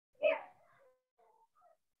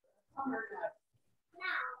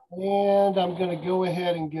And I'm going to go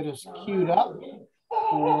ahead and get us queued up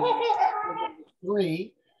for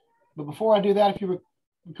 3. But before I do that, if you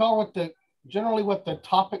recall generally what the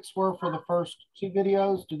topics were for the first 2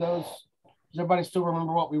 videos, does everybody still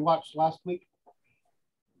remember what we watched last week?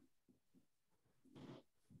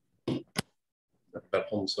 About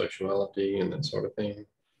homosexuality and that sort of thing.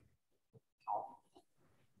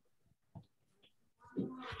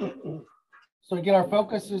 So again, our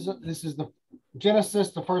focus is, this is the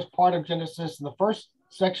Genesis, the first part of Genesis, and the first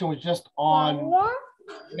section was just on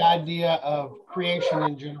the idea of creation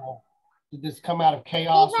in general. Did this come out of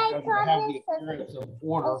chaos, or does it have the appearance of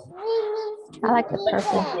order? I like the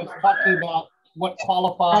purple. It's talking about what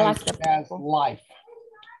qualifies as life.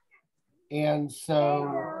 And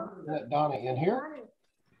so, let Donna in here. Thank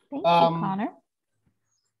you, Connor.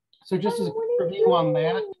 So just as a quick review on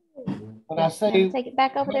that, when I say, take it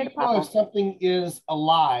back over there to Papa. If something is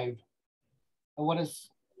alive, what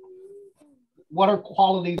are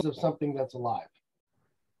qualities of something that's alive?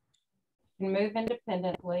 Can move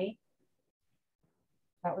independently.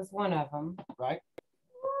 That was one of them. Right.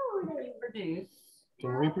 Reproduce. Can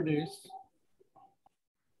reproduce.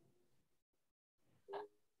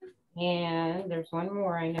 And there's one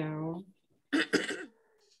more I know.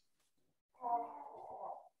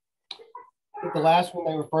 The last one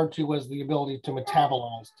they referred to was the ability to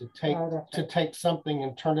metabolize, to take something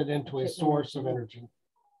and turn it into a source of energy.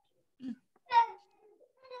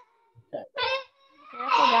 Okay.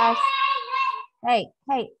 Careful, guys. Hey,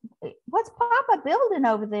 what's Papa building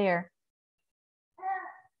over there?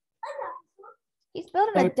 He's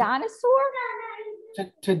building a dinosaur?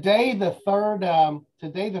 Today, the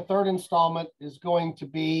third installment is going to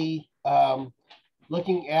be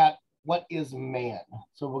looking at what is man.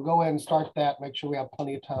 So we'll go ahead and start that, make sure we have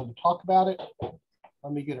plenty of time to talk about it.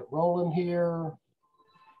 Let me get it rolling here.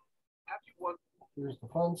 Here's the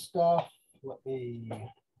fun stuff. Let me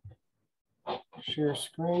share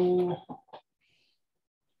screen.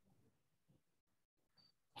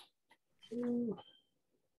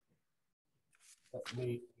 Let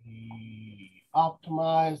me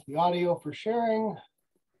optimize the audio for sharing.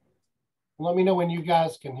 Let me know when you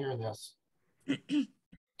guys can hear this.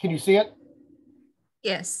 Can you see it?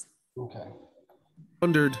 Yes. Okay.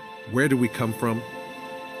 Wondered, where do we come from?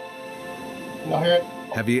 Y'all hear it?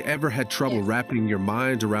 Have you ever had trouble wrapping your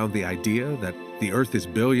mind around the idea that the Earth is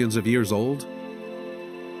billions of years old?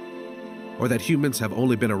 Or that humans have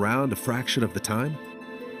only been around a fraction of the time?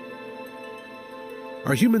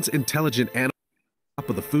 Are humans intelligent animals at the top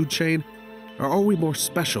of the food chain, or are we more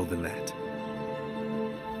special than that?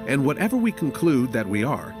 And whatever we conclude that we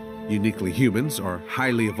are, uniquely humans or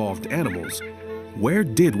highly evolved animals, where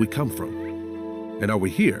did we come from? And are we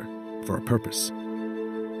here for a purpose?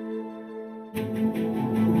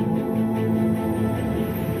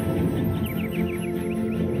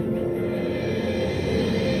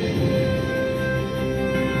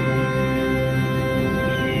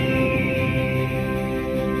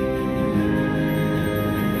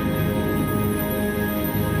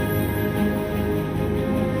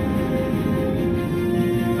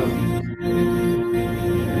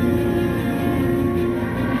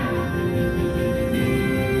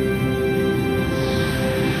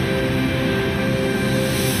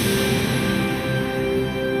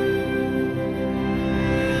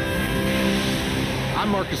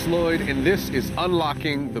 And this is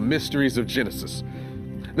Unlocking the Mysteries of Genesis.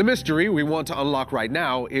 The mystery we want to unlock right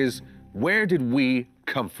now is, where did we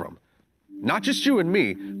come from? Not just you and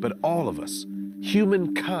me, but all of us,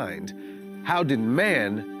 humankind. How did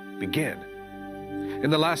man begin? In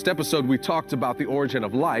the last episode, we talked about the origin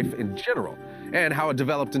of life in general and how it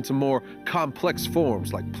developed into more complex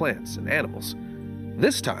forms like plants and animals.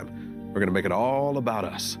 This time, we're going to make it all about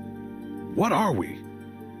us. What are we?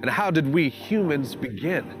 And how did we humans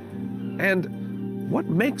begin? And what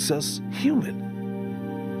makes us human?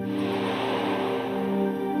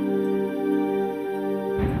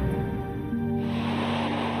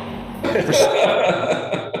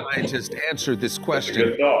 Scientists answered this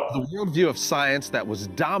question, the worldview of science that was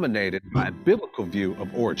dominated by a biblical view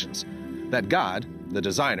of origins, that God, the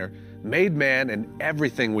designer, made man and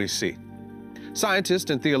everything we see.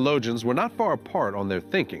 Scientists and theologians were not far apart on their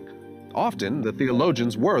thinking. Often, the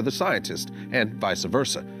theologians were the scientists, and vice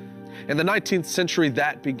versa. In the 19th century,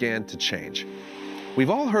 that began to change. We've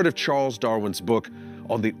all heard of Charles Darwin's book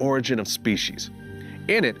on the origin of species.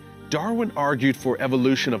 In it, Darwin argued for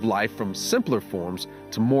evolution of life from simpler forms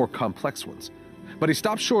to more complex ones. But he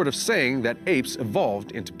stopped short of saying that apes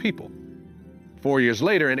evolved into people. 4 years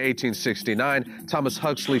later, in 1869, Thomas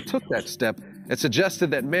Huxley took that step It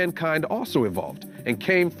suggested that mankind also evolved and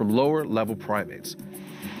came from lower-level primates.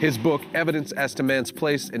 His book, Evidence as to Man's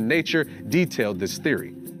Place in Nature, detailed this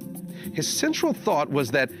theory. His central thought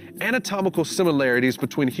was that anatomical similarities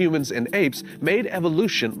between humans and apes made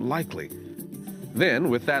evolution likely. Then,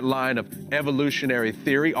 with that line of evolutionary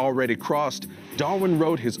theory already crossed, Darwin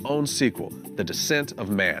wrote his own sequel, The Descent of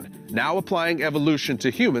Man, now applying evolution to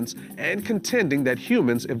humans and contending that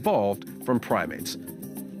humans evolved from primates.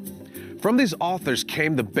 From these authors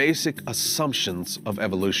came the basic assumptions of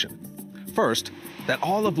evolution. First, that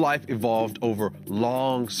all of life evolved over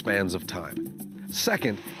long spans of time.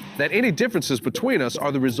 Second, that any differences between us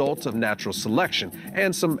are the result of natural selection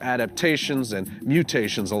and some adaptations and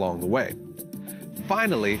mutations along the way.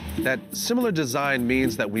 Finally, that similar design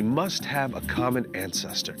means that we must have a common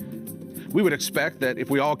ancestor. We would expect that if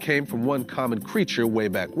we all came from one common creature way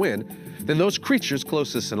back when, then those creatures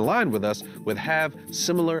closest in line with us would have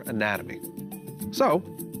similar anatomy. So,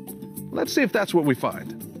 let's see if that's what we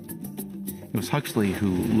find. It was Huxley who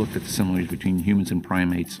looked at the similarities between humans and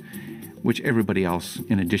primates, which everybody else,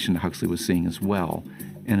 in addition to Huxley, was seeing as well,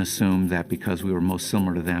 and assumed that because we were most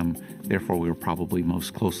similar to them, therefore we were probably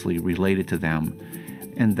most closely related to them,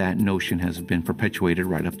 and that notion has been perpetuated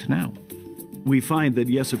right up to now. We find that,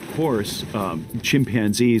 yes, of course,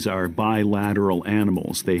 chimpanzees are bilateral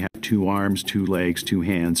animals. They have 2 arms, 2 legs, 2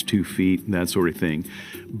 hands, 2 feet, that sort of thing.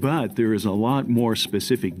 But there is a lot more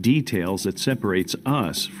specific details that separates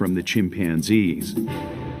us from the chimpanzees.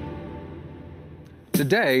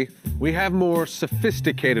 Today, we have more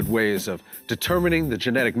sophisticated ways of determining the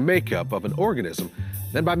genetic makeup of an organism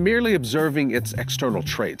than by merely observing its external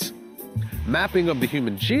traits. Mapping of the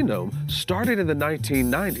human genome started in the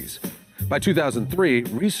 1990s. By 2003,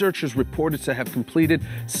 researchers reported to have completed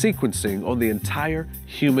sequencing on the entire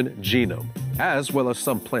human genome, as well as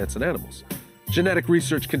some plants and animals. Genetic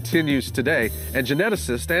research continues today, and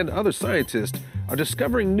geneticists and other scientists are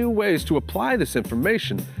discovering new ways to apply this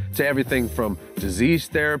information to everything from disease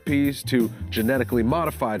therapies to genetically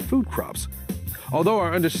modified food crops. Although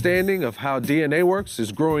our understanding of how DNA works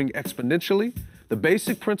is growing exponentially, the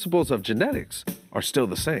basic principles of genetics are still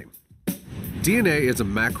the same. DNA is a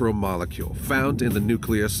macromolecule found in the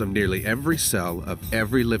nucleus of nearly every cell of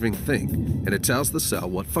every living thing, and it tells the cell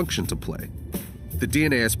what function to play. The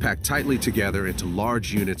DNA is packed tightly together into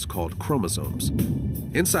large units called chromosomes.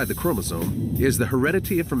 Inside the chromosome is the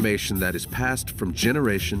heredity information that is passed from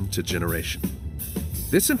generation to generation.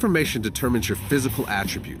 This information determines your physical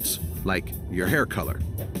attributes, like your hair color,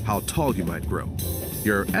 how tall you might grow,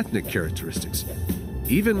 your ethnic characteristics,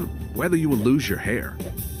 even whether you will lose your hair.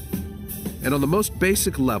 And on the most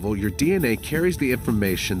basic level, your DNA carries the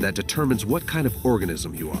information that determines what kind of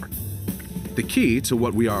organism you are. The key to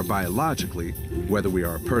what we are biologically, whether we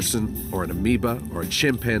are a person or an amoeba or a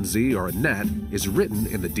chimpanzee or a gnat, is written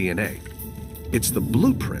in the DNA. It's the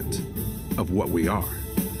blueprint of what we are.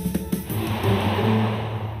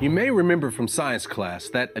 You may remember from science class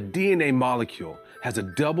that a DNA molecule has a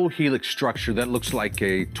double helix structure that looks like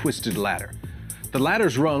a twisted ladder. The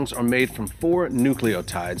ladder's rungs are made from 4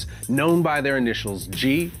 nucleotides known by their initials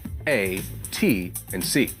G, A, T, and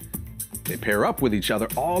C. They pair up with each other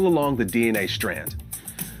all along the DNA strand.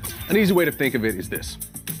 An easy way to think of it is this.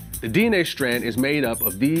 The DNA strand is made up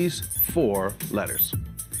of these 4 letters.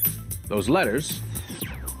 Those letters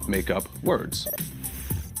make up words.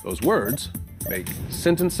 Those words make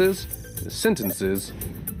sentences, and sentences,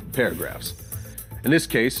 paragraphs. In this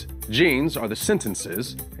case, genes are the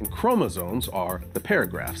sentences and chromosomes are the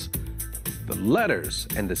paragraphs. The letters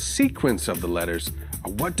and the sequence of the letters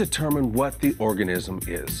are what determine what the organism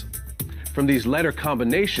is. From these letter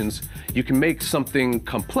combinations, you can make something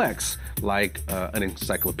complex like an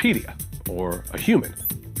encyclopedia or a human.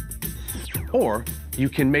 Or you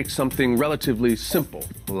can make something relatively simple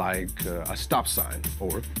like a stop sign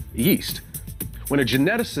or yeast. When a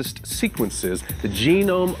geneticist sequences the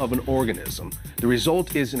genome of an organism, the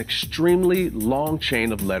result is an extremely long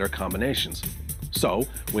chain of letter combinations. So,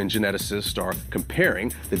 when geneticists are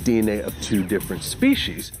comparing the DNA of 2 different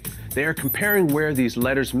species, they are comparing where these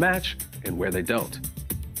letters match and where they don't.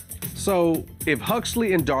 So, if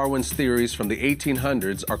Huxley and Darwin's theories from the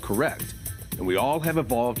 1800s are correct, and we all have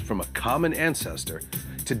evolved from a common ancestor,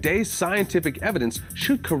 today's scientific evidence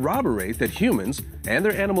should corroborate that humans and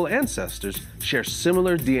their animal ancestors share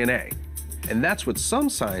similar DNA. And that's what some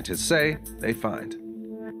scientists say they find.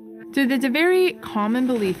 So there's a very common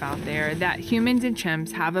belief out there that humans and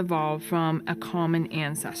chimps have evolved from a common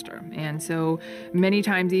ancestor. And so many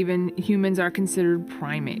times even humans are considered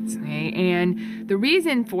primates. Okay? And the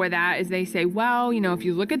reason for that is they say, well, you know, if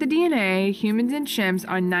you look at the DNA, humans and chimps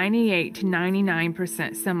are 98 to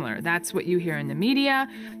 99% similar. That's what you hear in the media.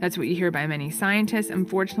 That's what you hear by many scientists,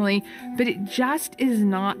 unfortunately. But it just is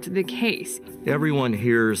not the case. Everyone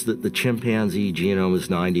hears that the chimpanzee genome is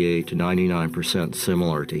 98 to 99%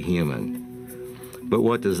 similar to human. But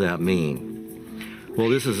what does that mean? Well,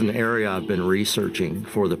 this is an area I've been researching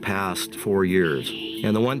for the past 4 years.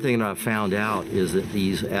 And the one thing that I've found out is that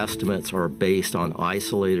these estimates are based on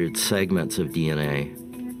isolated segments of DNA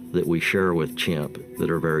that we share with chimp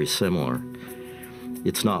that are very similar.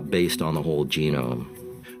 It's not based on the whole genome.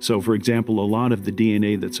 So, for example, a lot of the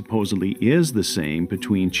DNA that supposedly is the same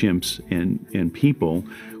between chimps and people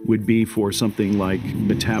would be for something like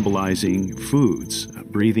metabolizing foods,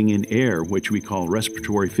 breathing in air, which we call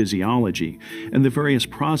respiratory physiology, and the various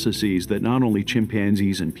processes that not only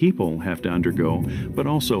chimpanzees and people have to undergo, but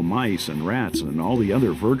also mice and rats and all the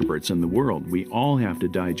other vertebrates in the world. We all have to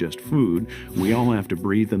digest food. We all have to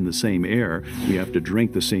breathe in the same air. We have to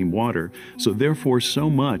drink the same water. So therefore, so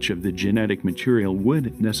much of the genetic material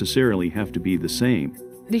would necessarily have to be the same.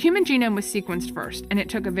 The human genome was sequenced first, and it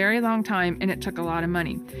took a very long time, and it took a lot of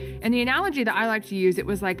money. And the analogy that I like to use, it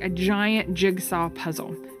was like a giant jigsaw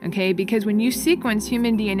puzzle, okay? Because when you sequence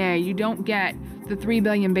human DNA, you don't get the 3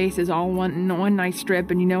 billion bases all in one nice strip,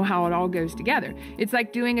 and you know how it all goes together. It's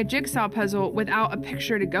like doing a jigsaw puzzle without a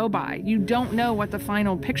picture to go by. You don't know what the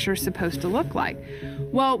final picture is supposed to look like.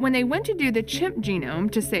 Well, when they went to do the chimp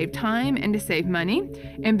genome to save time and to save money,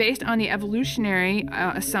 and based on the evolutionary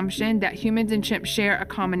assumption that humans and chimps share a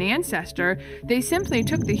common ancestor, they simply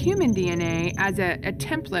took the human DNA as a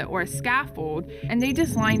template or a scaffold, and they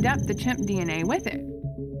just lined up the chimp DNA with it.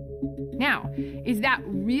 Now, is that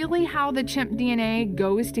really how the chimp DNA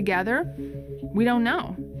goes together? We don't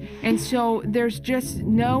know. And so there's just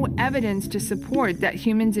no evidence to support that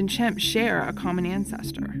humans and chimps share a common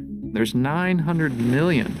ancestor. There's 900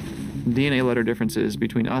 million DNA letter differences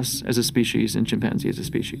between us as a species and chimpanzee as a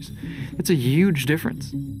species. It's a huge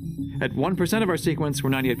difference. At 1% of our sequence,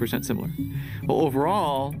 we're 98% similar. Well,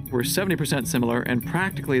 overall, we're 70% similar, and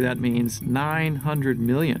practically that means 900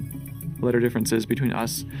 million letter differences between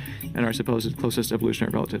us and our supposed closest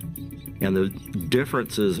evolutionary relative. And the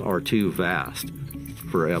differences are too vast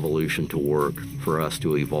for evolution to work, for us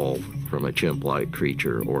to evolve from a chimp-like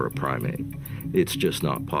creature or a primate. It's just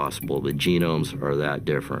not possible. The genomes are that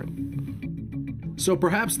different. So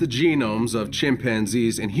perhaps the genomes of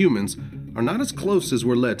chimpanzees and humans are not as close as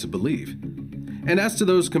we're led to believe. And as to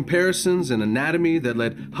those comparisons in anatomy that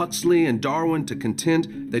led Huxley and Darwin to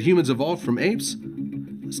contend that humans evolved from apes,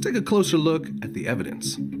 let's take a closer look at the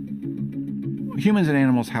evidence. Humans and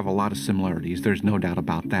animals have a lot of similarities, there's no doubt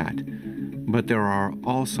about that. But there are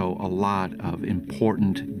also a lot of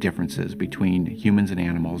important differences between humans and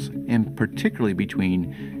animals, and particularly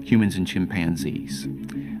between humans and chimpanzees.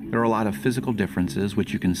 There are a lot of physical differences,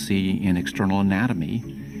 which you can see in external anatomy,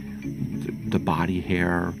 the body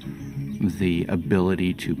hair, the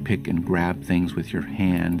ability to pick and grab things with your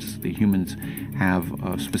hands. The humans have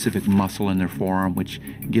a specific muscle in their forearm which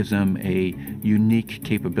gives them a unique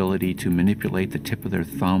capability to manipulate the tip of their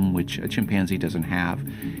thumb, which a chimpanzee doesn't have.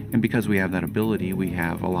 And because we have that ability, we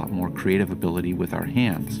have a lot more creative ability with our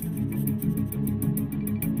hands.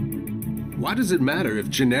 Why does it matter if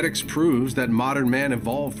genetics proves that modern man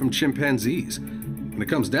evolved from chimpanzees? When it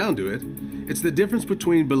comes down to it, it's the difference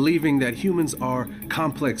between believing that humans are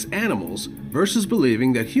complex animals versus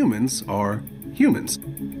believing that humans are humans.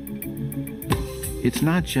 It's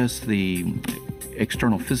not just the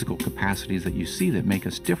external physical capacities that you see that make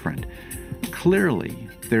us different. Clearly,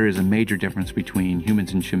 there is a major difference between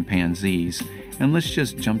humans and chimpanzees, and let's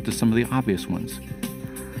just jump to some of the obvious ones.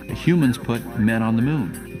 Humans put men on the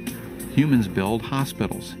moon. Humans build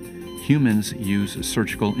hospitals. Humans use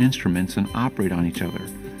surgical instruments and operate on each other.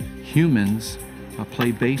 Humans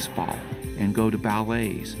play baseball and go to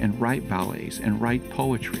ballets and write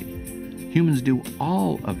poetry. Humans do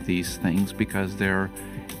all of these things because there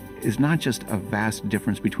is not just a vast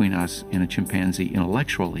difference between us and a chimpanzee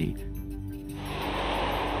intellectually.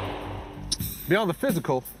 Beyond the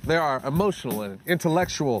physical, there are emotional and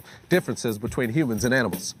intellectual differences between humans and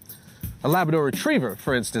animals. A Labrador Retriever,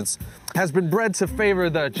 for instance, has been bred to favor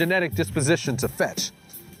the genetic disposition to fetch.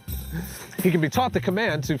 He can be taught the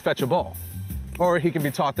command to fetch a ball, or he can be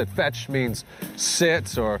taught that fetch means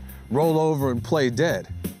sit or roll over and play dead.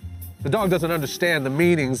 The dog doesn't understand the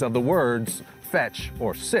meanings of the words fetch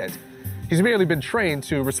or sit. He's merely been trained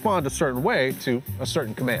to respond a certain way to a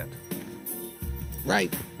certain command.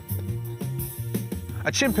 Right.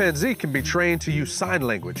 A chimpanzee can be trained to use sign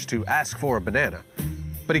language to ask for a banana,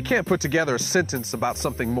 but he can't put together a sentence about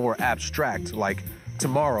something more abstract like,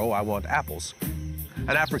 tomorrow I want apples.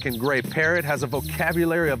 An African gray parrot has a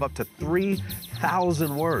vocabulary of up to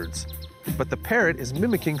 3,000 words, but the parrot is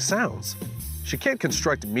mimicking sounds. She can't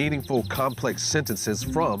construct meaningful, complex sentences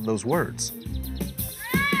from those words.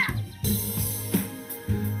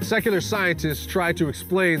 Secular scientists try to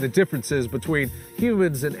explain the differences between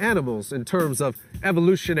humans and animals in terms of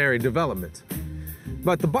evolutionary development.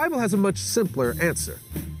 But the Bible has a much simpler answer.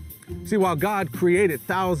 See, while God created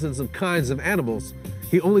thousands of kinds of animals,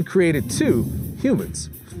 He only created 2 humans.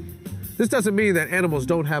 This doesn't mean that animals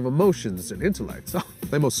don't have emotions and intellects. Oh,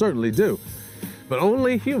 they most certainly do. But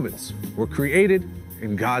only humans were created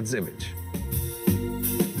in God's image.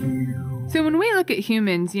 So when we look at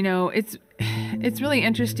humans, you know, it's really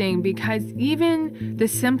interesting because even the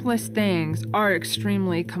simplest things are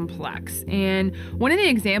extremely complex. And one of the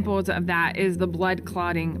examples of that is the blood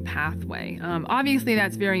clotting pathway. Obviously,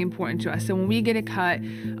 that's very important to us. So when we get a cut,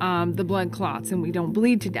 the blood clots and we don't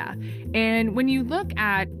bleed to death. And when you look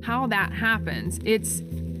at how that happens, it's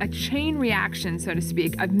a chain reaction, so to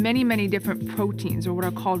speak, of many, many different proteins, or what are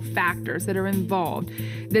called factors, that are involved,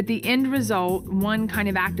 that the end result, one kind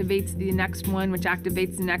of activates the next one, which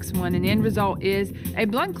activates the next one, and the end result is a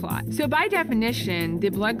blood clot. So by definition, the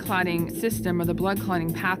blood clotting system or the blood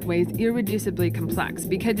clotting pathway is irreducibly complex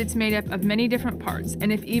because it's made up of many different parts.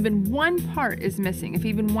 And if even one part is missing, if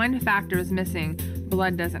even one factor is missing,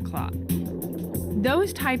 blood doesn't clot.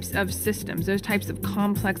 Those types of systems, those types of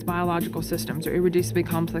complex biological systems or irreducibly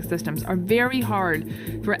complex systems are very hard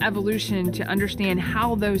for evolution to understand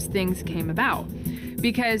how those things came about,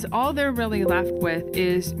 because all they're really left with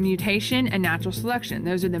is mutation and natural selection.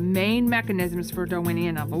 Those are the main mechanisms for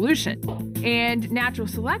Darwinian evolution. And natural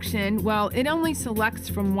selection, well, it only selects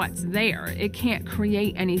from what's there. It can't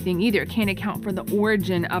create anything either. It can't account for the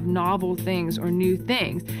origin of novel things or new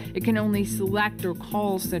things. It can only select or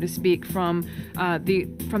cull, so to speak, from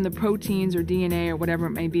the proteins or DNA or whatever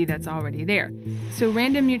it may be that's already there. So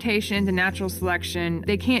random mutations and natural selection,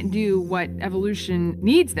 they can't do what evolution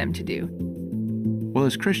needs them to do. Well,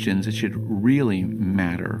 as Christians, it should really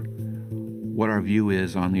matter what our view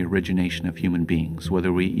is on the origination of human beings,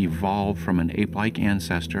 whether we evolved from an ape-like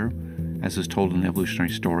ancestor, as is told in the evolutionary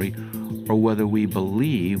story, or whether we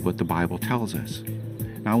believe what the Bible tells us.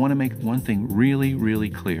 Now, I want to make one thing really, really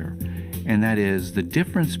clear, and that is the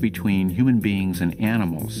difference between human beings and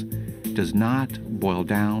animals does not boil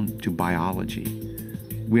down to biology.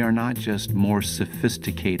 We are not just more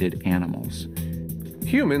sophisticated animals.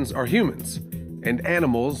 Humans are humans, and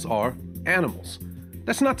animals are animals.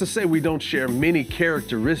 That's not to say we don't share many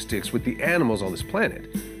characteristics with the animals on this planet.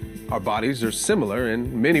 Our bodies are similar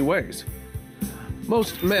in many ways.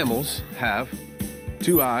 Most mammals have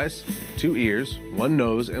 2 eyes, 2 ears, 1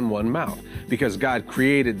 nose, and 1 mouth, because God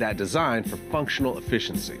created that design for functional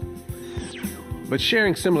efficiency. But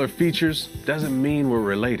sharing similar features doesn't mean we're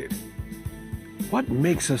related. What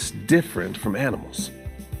makes us different from animals?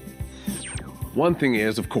 One thing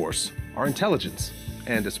is, of course, our intelligence,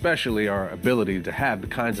 and especially our ability to have the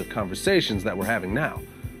kinds of conversations that we're having now.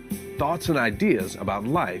 Thoughts and ideas about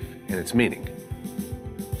life and its meaning.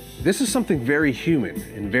 This is something very human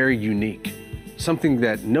and very unique, something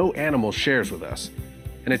that no animal shares with us.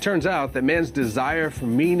 And it turns out that man's desire for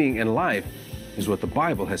meaning in life is what the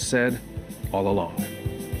Bible has said all along.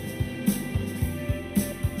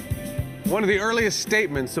 One of the earliest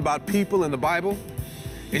statements about people in the Bible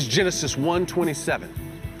is Genesis 1:27.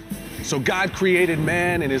 So God created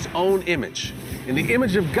man in his own image. In the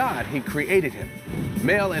image of God, he created him.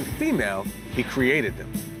 Male and female, he created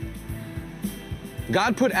them.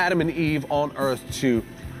 God put Adam and Eve on earth to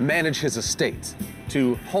manage his estate,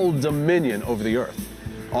 to hold dominion over the earth.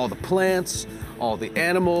 All the plants, all the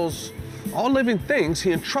animals, all living things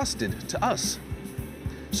he entrusted to us.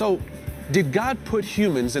 So, did God put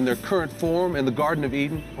humans in their current form in the Garden of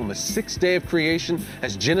Eden on the 6th day of creation,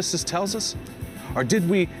 as Genesis tells us? Or did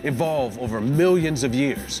we evolve over millions of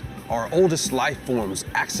years? Our oldest life forms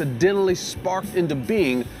accidentally sparked into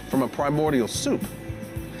being from a primordial soup?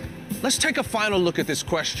 Let's take a final look at this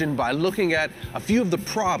question by looking at a few of the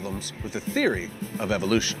problems with the theory of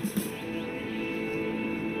evolution.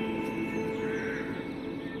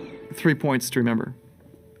 3 points to remember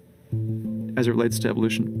as it relates to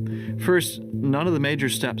evolution. First, none of the major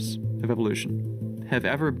steps of evolution have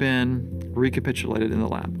ever been recapitulated in the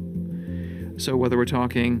lab. So whether we're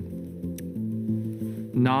talking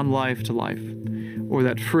non-life to life, or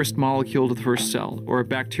that first molecule to the first cell, or a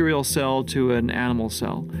bacterial cell to an animal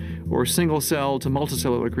cell, or single cell to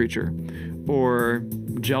multicellular creature, or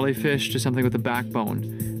jellyfish to something with a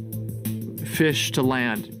backbone, fish to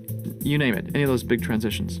land, you name it, any of those big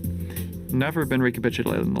transitions. Never been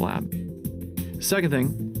recapitulated in the lab. Second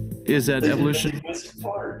thing is that evolution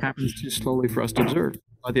happens too slowly for us to observe,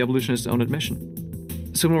 by the evolutionist's own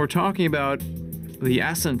admission. So when we're talking about the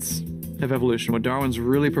essence of evolution, what Darwin's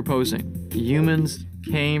really proposing, humans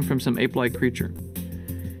came from some ape-like creature.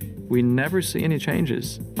 We never see any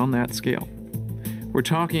changes on that scale. We're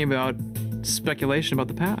talking about speculation about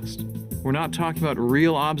the past. We're not talking about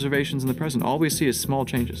real observations in the present. All we see is small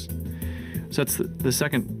changes. So that's the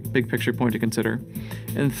second big picture point to consider.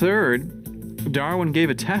 And third, Darwin gave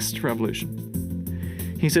a test for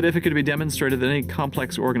evolution. He said if it could be demonstrated that any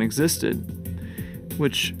complex organ existed,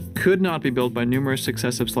 which could not be built by numerous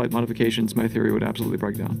successive slight modifications, my theory would absolutely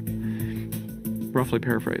break down. Roughly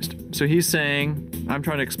paraphrased. So he's saying, I'm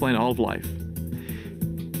trying to explain all of life.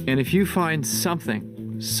 And if you find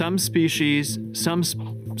something, some species, some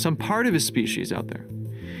part of a species out there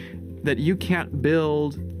that you can't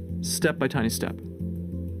build step by tiny step,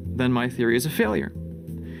 then my theory is a failure.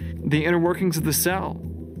 The inner workings of the cell,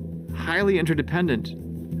 highly interdependent,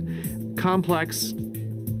 complex.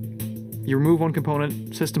 You remove one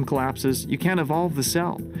component, system collapses. You can't evolve the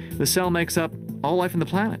cell. The cell makes up all life on the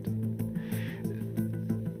planet.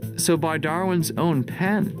 So by Darwin's own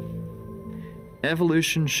pen,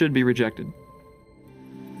 evolution should be rejected.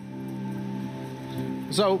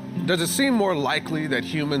 So, does it seem more likely that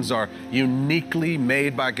humans are uniquely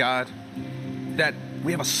made by God? That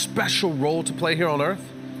we have a special role to play here on Earth?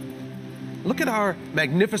 Look at our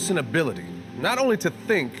magnificent ability, not only to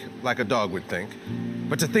think like a dog would think,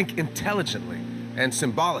 but to think intelligently and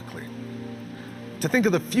symbolically. To think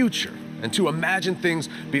of the future and to imagine things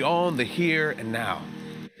beyond the here and now.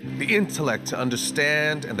 The intellect to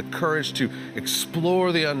understand and the courage to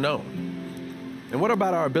explore the unknown. And what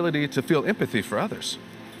about our ability to feel empathy for others?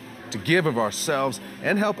 To give of ourselves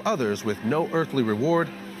and help others with no earthly reward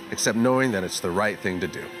except knowing that it's the right thing to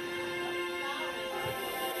do.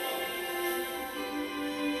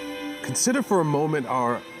 Consider for a moment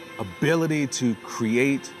our ability to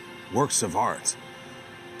create works of art,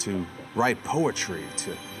 to write poetry,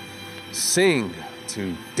 to sing,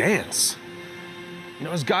 to dance. You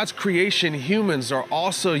know, as God's creation, humans are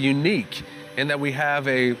also unique in that we have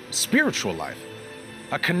a spiritual life,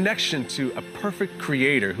 a connection to a perfect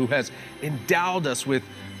creator who has endowed us with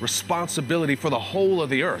responsibility for the whole of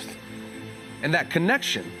the earth. And that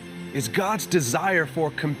connection is God's desire for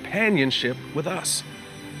companionship with us.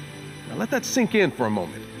 Now let that sink in for a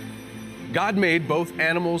moment. God made both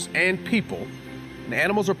animals and people. And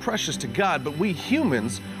animals are precious to God, but we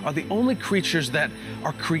humans are the only creatures that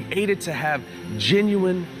are created to have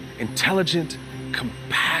genuine, intelligent,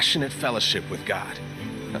 compassionate fellowship with God.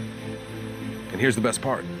 And here's the best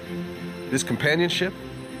part. This companionship,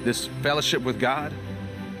 this fellowship with God,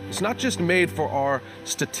 it's not just made for our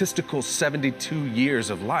statistical 72 years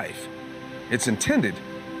of life. It's intended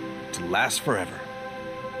to last forever.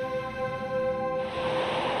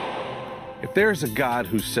 If there's a God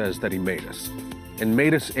who says that he made us and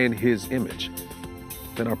made us in his image,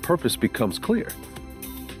 then our purpose becomes clear.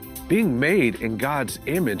 Being made in God's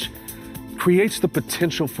image creates the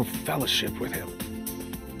potential for fellowship with him.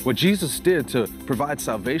 What Jesus did to provide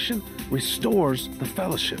salvation restores the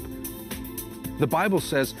fellowship. The Bible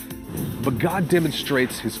says, but God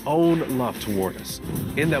demonstrates his own love toward us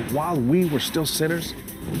in that while we were still sinners,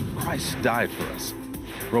 Christ died for us.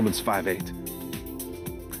 Romans 5:8.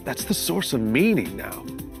 That's the source of meaning now.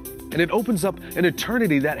 And it opens up an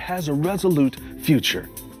eternity that has a resolute future.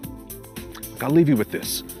 I'll leave you with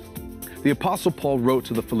this. The Apostle Paul wrote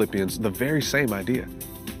to the Philippians the very same idea.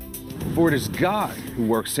 For it is God who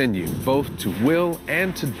works in you, both to will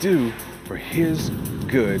and to do for his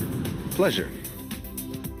good pleasure.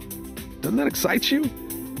 Doesn't that excite you?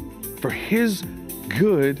 For his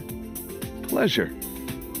good pleasure.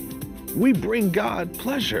 We bring God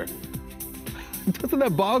pleasure. Doesn't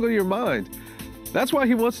that boggle your mind? That's why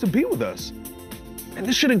he wants to be with us. And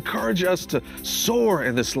this should encourage us to soar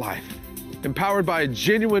in this life, empowered by a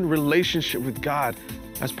genuine relationship with God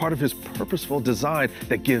as part of his purposeful design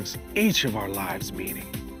that gives each of our lives meaning.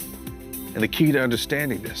 And the key to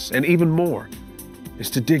understanding this, and even more, is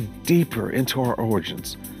to dig deeper into our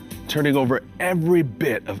origins, turning over every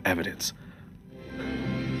bit of evidence.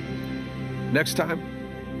 Next time,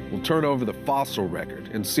 we'll turn over the fossil record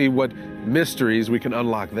and see what mysteries we can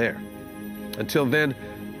unlock there. Until then,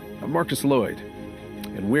 I'm Marcus Lloyd,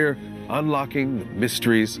 and we're unlocking the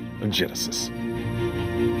mysteries of Genesis.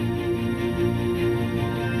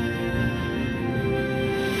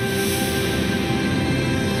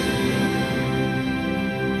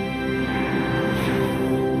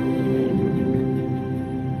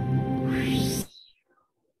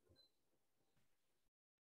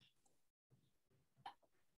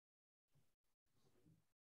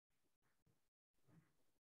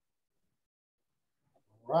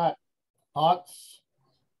 right. Thoughts,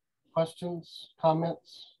 questions,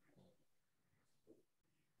 comments?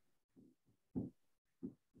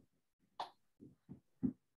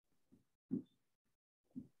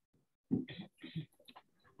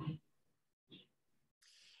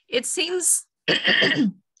 It seems,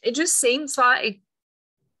 it just seems like,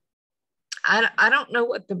 I don't know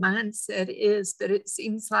what the mindset is, but it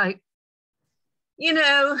seems like, you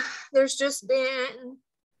know, there's just been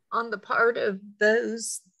on the part of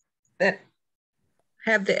those that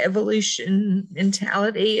have the evolution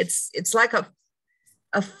mentality, it's like a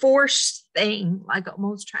forced thing, like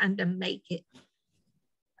almost trying to make it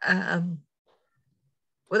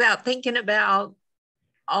without thinking about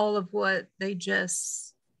all of what they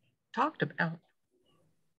just talked about.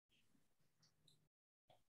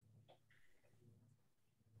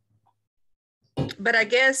 But I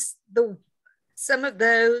guess some of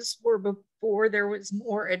those were before there was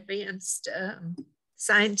more advanced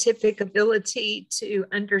scientific ability to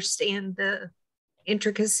understand the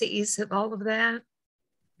intricacies of all of that.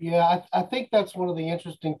 Yeah, I think that's one of the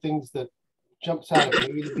interesting things that jumps out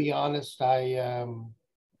at me, to be honest. I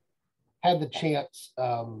had the chance,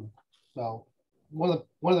 well, one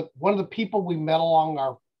of the people we met along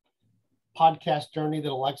our podcast journey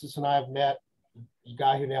that Alexis and I have met, a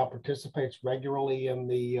guy who now participates regularly in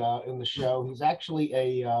the show. He's actually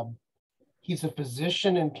he's a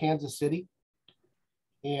physician in Kansas City,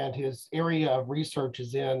 and his area of research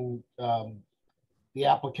is in the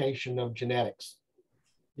application of genetics.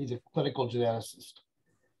 He's a clinical geneticist,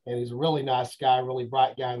 and he's a really nice guy, really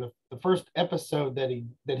bright guy. And the first episode that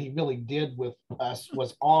he really did with us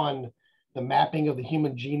was on the mapping of the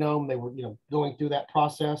human genome. They were, going through that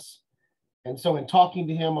process. And so in talking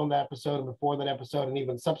to him on that episode and before that episode, and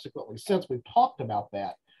even subsequently since, we've talked about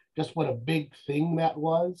that, just what a big thing that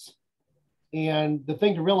was. And the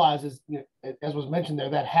thing to realize is, as was mentioned there,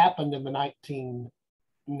 that happened in the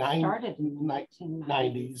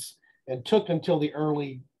 1990s and took until the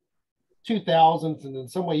early 2000s. And in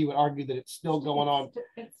some way you would argue that it's still going on.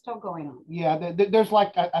 It's still going on. Yeah, there's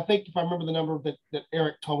like, I think if I remember the number that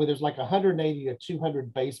Eric told me, there's like 180 to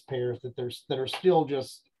 200 base pairs that are still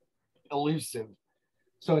just elusive.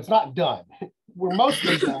 So it's not done. We're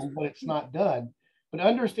mostly done, but it's not done. But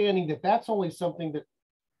understanding that that's only something that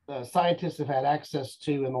scientists have had access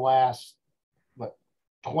to in the last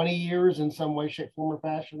 20 years in some way, shape, form, or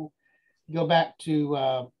fashion. Go back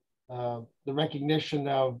to the recognition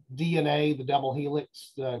of DNA, the double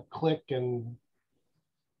helix, the click, and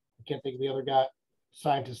I can't think of the other guy,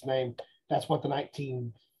 scientist's name. That's what, the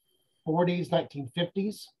 1940s,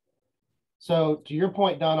 1950s. So to your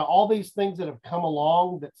point, Donna, all these things that have come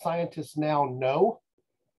along that scientists now know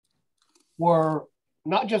were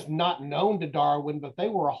not just not known to Darwin, but they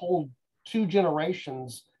were a whole 2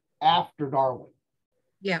 generations after Darwin.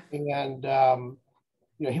 Yeah. And,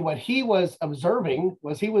 what he was observing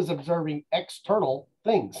external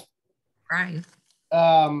things. Right.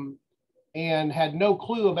 And had no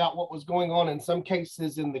clue about what was going on in some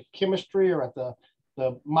cases in the chemistry or at the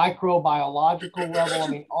microbiological level. I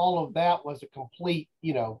mean, all of that was a complete,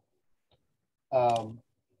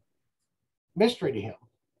 mystery to him.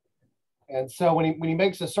 And so when he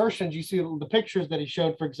makes assertions, you see the pictures that he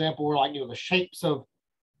showed, for example, were like, the shapes of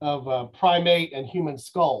primate and human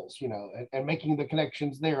skulls, and making the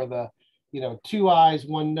connections there, the, 2 eyes,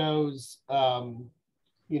 1 nose, 1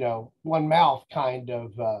 mouth kind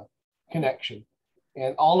of connection.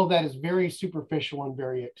 And all of that is very superficial and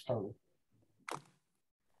very external.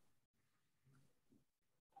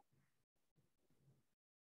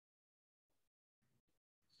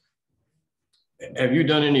 Have you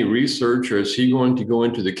done any research, or is he going to go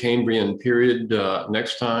into the Cambrian period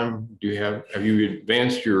next time? Have you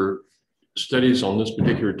advanced your studies on this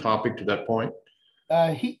particular topic to that point?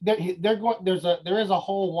 There is a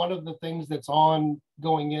whole one of the things that's on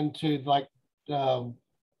going into like, well,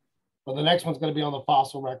 the next one's going to be on the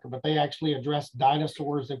fossil record, but they actually address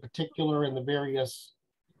dinosaurs in particular in the various,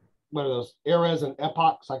 what are those, eras and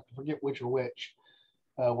epochs? I forget which are which.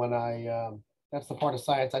 That's the part of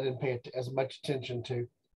science I didn't pay as much attention to,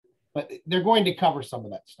 but they're going to cover some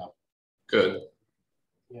of that stuff. Good.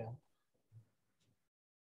 Yeah.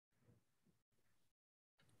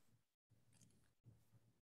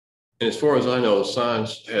 And as far as I know,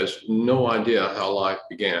 science has no idea how life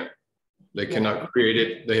began. They cannot create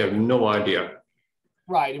it. They have no idea.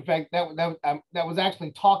 Right. In fact, that was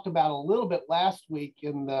actually talked about a little bit last week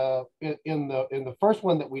in the first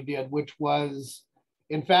one that we did, which was,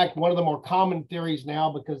 in fact, one of the more common theories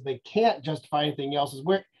now, because they can't justify anything else, is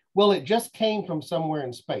it just came from somewhere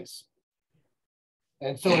in space.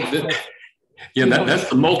 And so Yeah, that's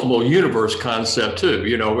the multiple universe concept too.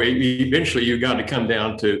 You know, eventually you got to come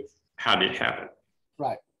down to how did it happen?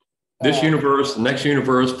 Right. This universe, the next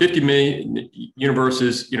universe, 50 million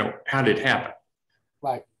universes, you know, how did it happen?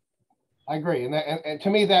 Right. I agree. And to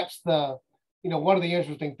me, that's the, you know, one of the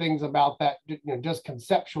interesting things about that, you know, just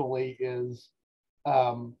conceptually is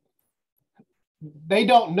they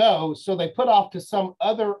don't know. So they put off to some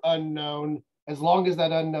other unknown as long as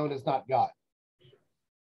that unknown is not God.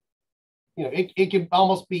 You know, it could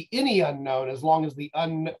almost be any unknown as long as the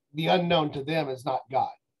unknown to them is not God.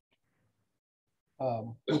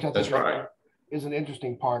 Which I think right. is an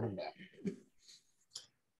interesting part of that.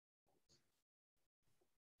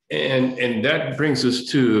 And that brings us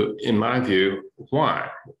to, in my view, why?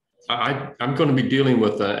 I'm going to be dealing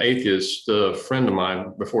with an atheist friend of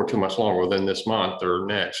mine before too much longer, within this month or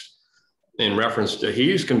next, in reference to,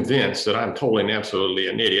 he's convinced that I'm totally and absolutely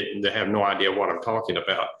an idiot and they have no idea what I'm talking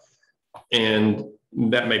about. And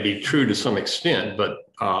that may be true to some extent, but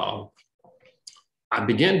I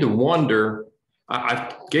began to wonder.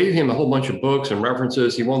 I gave him a whole bunch of books and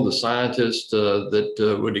references. He wanted the scientist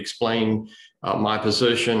that would explain my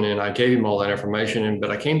position, and I gave him all that information.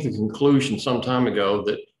 But I came to the conclusion some time ago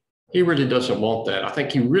that he really doesn't want that. I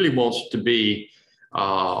think he really wants to be,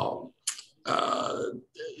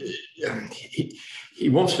 he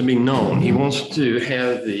wants to be known. He wants to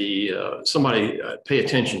have somebody pay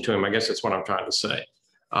attention to him. I guess that's what I'm trying to say.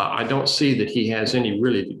 I don't see that he has any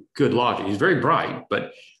really good logic. He's very bright,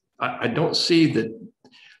 but I don't see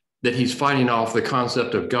that he's fighting off the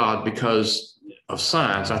concept of God because of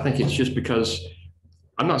science. I think it's just because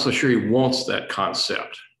I'm not so sure he wants that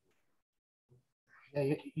concept.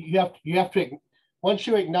 Yeah, you have to, once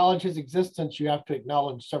you acknowledge his existence, you have to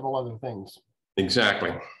acknowledge several other things.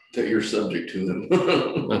 Exactly. That you're subject to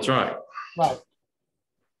them. That's right. Right.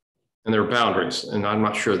 And there are boundaries, and I'm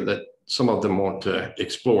not sure that some of them want to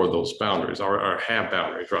explore those boundaries or have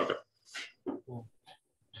boundaries, rather.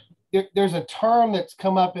 There's a term that's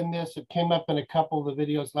come up in this. It came up in a couple of the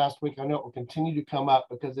videos last week. I know it will continue to come up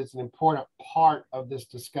because it's an important part of this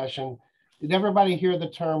discussion. Did everybody hear the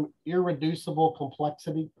term irreducible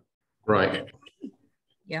complexity? Right.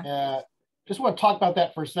 Yeah. Just want to talk about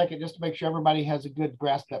that for a second, just to make sure everybody has a good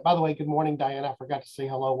grasp of that. By the way, good morning, Diana. I forgot to say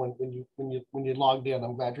hello when you logged in.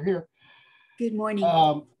 I'm glad you're here. Good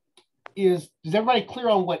morning. Is everybody clear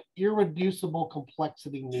on what irreducible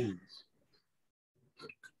complexity means?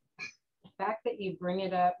 The fact that you bring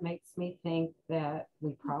it up makes me think that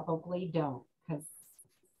we probably don't, because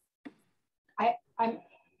I'm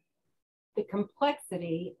the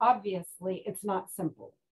complexity, obviously it's not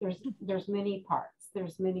simple. There's many parts,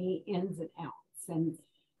 there's many ins and outs, and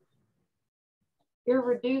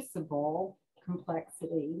irreducible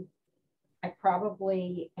complexity, I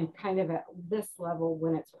probably am kind of at this level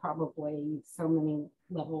when it's probably so many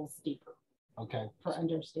levels deeper. Okay. For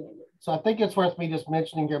understanding. So I think it's worth me just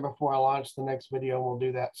mentioning here before I launch the next video, and we'll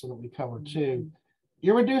do that so that we cover two.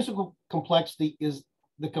 Irreducible complexity is,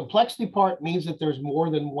 the complexity part means that there's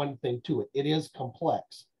more than one thing to it. It is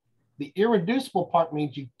complex. The irreducible part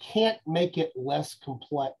means you can't make it less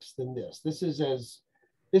complex than this. This is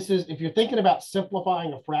if you're thinking about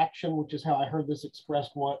simplifying a fraction, which is how I heard this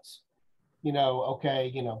expressed once, you know,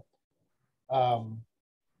 okay, you know,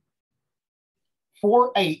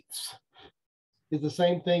 4/8 is the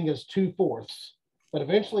same thing as 2/4, but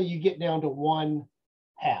eventually you get down to 1/2,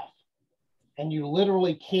 and you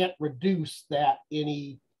literally can't reduce that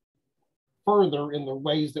any further in the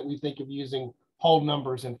ways that we think of using whole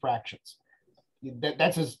numbers and fractions.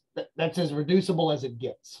 That's as reducible as it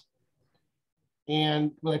gets.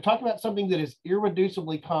 And when I talk about something that is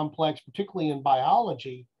irreducibly complex, particularly in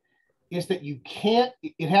biology, is that you can't,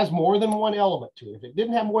 it has more than one element to it. If it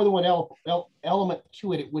didn't have more than one element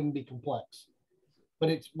to it, it wouldn't be complex. But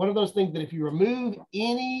it's one of those things that if you remove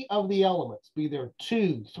any of the elements, be there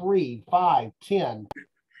 2, 3, 5, 10,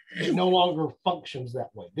 it no longer functions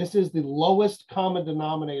that way. This is the lowest common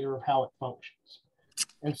denominator of how it functions.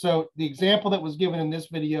 And so the example that was given in this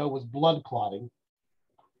video was blood clotting,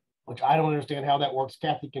 which I don't understand how that works.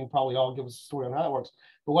 Kathy can probably all give us a story on how that works.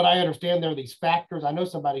 But what I understand, there are these factors. I know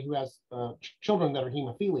somebody who has children that are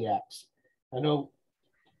hemophiliacs. I know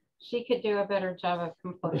she could do a better job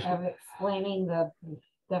of explaining the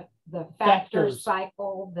factors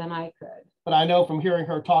cycle than I could. But I know from hearing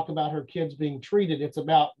her talk about her kids being treated, it's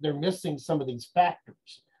about they're missing some of these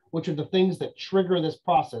factors, which are the things that trigger this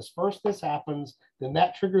process. First, this happens, then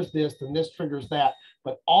that triggers this, then this triggers that.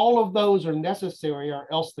 But all of those are necessary, or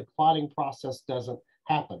else the clotting process doesn't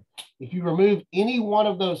happen. If you remove any one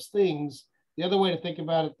of those things, The other way to think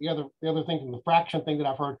about it, the other thing from the fraction thing that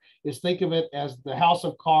I've heard is think of it as the house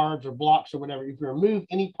of cards or blocks or whatever. If you remove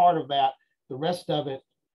any part of that, the rest of it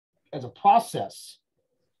as a process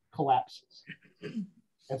collapses.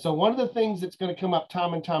 And so one of the things that's going to come up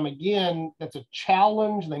time and time again, that's a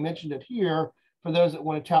challenge, and they mentioned it here, for those that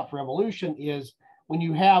want to tout for evolution, is when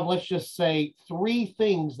you have, let's just say, 3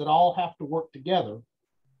 things that all have to work together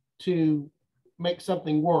to make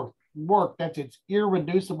something work, that's its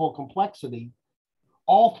irreducible complexity.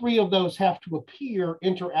 All 3 of those have to appear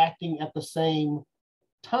interacting at the same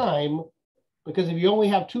time, because if you only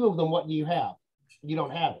have 2 of them, what do you have? You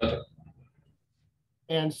don't have it.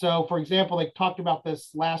 And so, for example, they talked about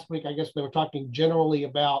this last week. I guess they were talking generally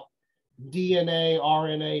about DNA,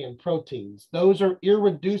 RNA, and proteins. Those are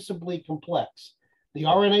irreducibly complex. The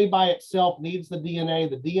RNA by itself needs the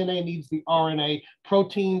DNA needs the RNA,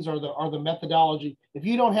 proteins are the methodology. If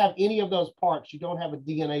you don't have any of those parts, you don't have a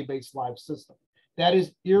DNA-based life system. That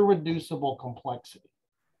is irreducible complexity.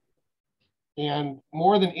 And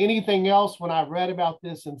more than anything else, when I read about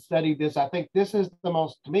this and studied this, I think this is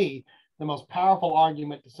to me, the most powerful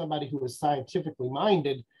argument to somebody who is scientifically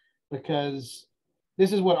minded, because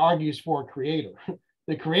this is what argues for a creator.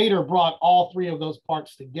 The creator brought all 3 of those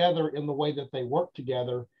parts together in the way that they work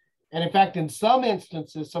together. And in fact, in some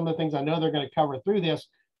instances, some of the things I know they're going to cover through this,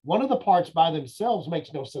 one of the parts by themselves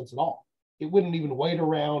makes no sense at all. It wouldn't even wait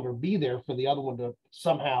around or be there for the other one to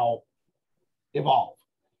somehow evolve.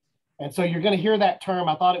 And so you're going to hear that term.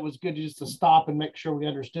 I thought it was good just to stop and make sure we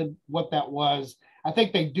understood what that was. I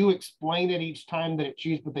think they do explain it each time that it's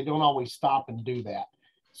used, but they don't always stop and do that.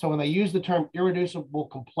 So when they use the term irreducible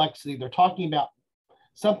complexity, they're talking about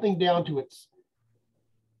something down to it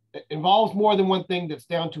involves more than one thing that's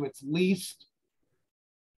down to its least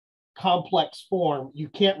complex form. You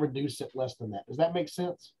can't reduce it less than that. Does that make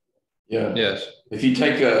sense? Yeah. Yes. If you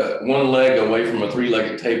take one leg away from a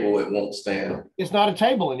 3-legged table, it won't stand. It's not a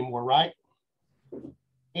table anymore, right?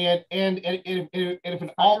 And if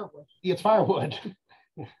it all, it's firewood.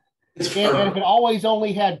 And if it always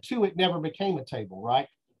only had 2, it never became a table, right?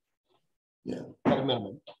 Yeah. At a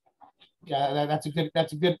minimum. Yeah, that's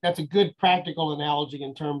a good practical analogy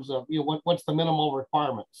in terms of, you know, what's the minimal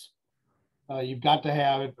requirements. You've got to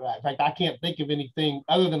have, in fact, I can't think of anything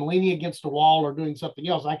other than leaning against a wall or doing something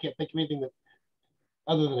else. I can't think of anything that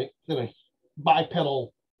other than a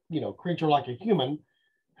bipedal, you know, creature like a human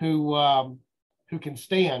who can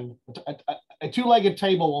stand. A 2-legged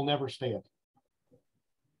table will never stand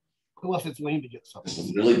unless it's leaned against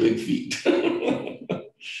something. Really big feet.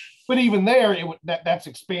 But even there, that's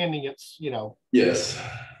expanding its, you know. Yes.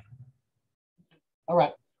 All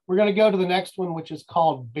right. We're going to go to the next one, which is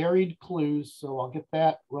called buried clues. So I'll get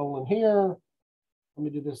that rolling here. Let me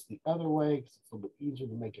do this the other way because it's a little bit easier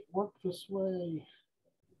to make it work this way.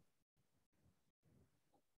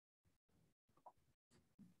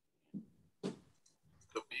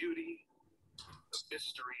 The beauty, the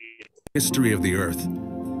history of the earth.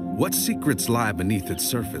 What secrets lie beneath its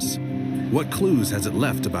surface? What clues has it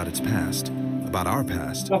left about its past, about our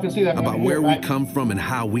past, about where we come from and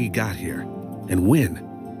how we got here, and when?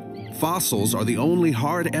 Fossils are the only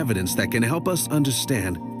hard evidence that can help us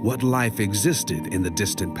understand what life existed in the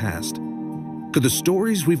distant past. Could the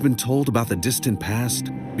stories we've been told about the distant past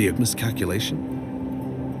be a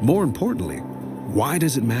miscalculation? More importantly, why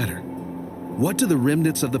does it matter? What do the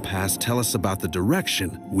remnants of the past tell us about the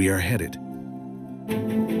direction we are headed?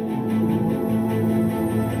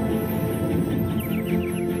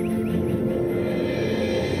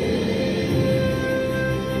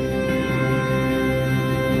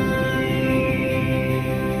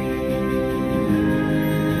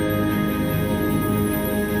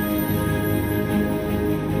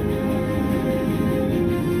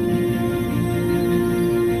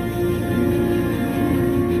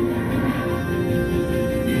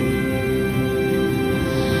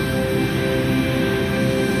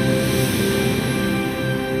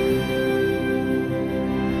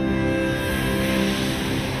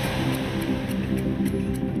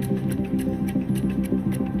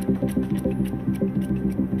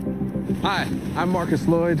 Hi, I'm Marcus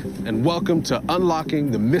Lloyd, and welcome to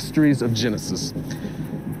Unlocking the Mysteries of Genesis.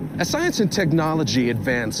 As science and technology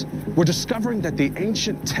advance, we're discovering that the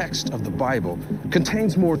ancient text of the Bible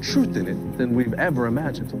contains more truth in it than we've ever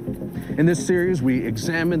imagined. In this series, we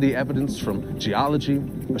examine the evidence from geology,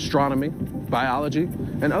 astronomy, biology,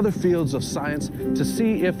 and other fields of science to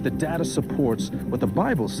see if the data supports what the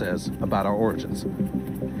Bible says about our origins.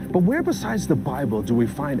 But where besides the Bible do we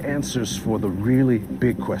find answers for the really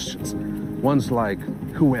big questions? Ones like,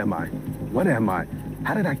 who am I? What am I?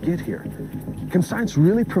 How did I get here? Can science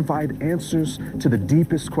really provide answers to the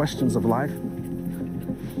deepest questions of life?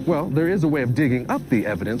 Well, there is a way of digging up the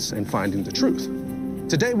evidence and finding the truth.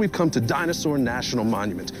 Today, we've come to Dinosaur National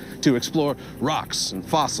Monument to explore rocks and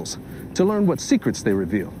fossils, to learn what secrets they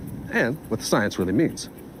reveal and what science really means.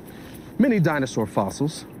 Many dinosaur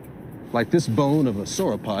fossils, like this bone of a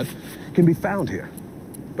sauropod, can be found here,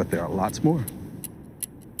 but there are lots more.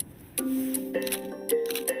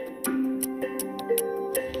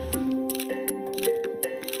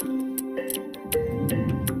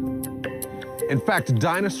 In fact,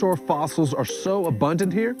 dinosaur fossils are so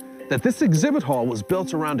abundant here that this exhibit hall was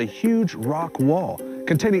built around a huge rock wall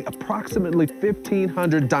containing approximately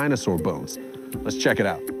 1,500 dinosaur bones. Let's check it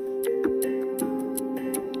out.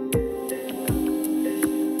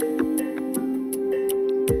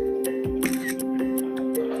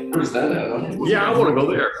 Where's that at? Yeah, I want to go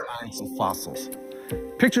there. Science and fossils.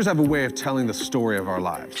 Pictures have a way of telling the story of our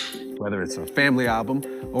lives, whether it's a family album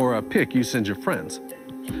or a pic you send your friends.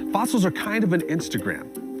 Fossils are kind of an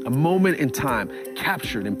Instagram, a moment in time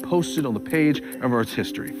captured and posted on the page of Earth's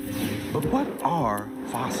history. But what are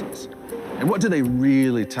fossils? And what do they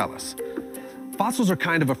really tell us? Fossils are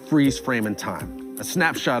kind of a freeze frame in time, a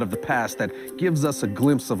snapshot of the past that gives us a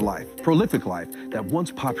glimpse of life, prolific life that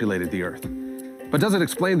once populated the Earth. But does it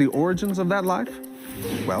explain the origins of that life?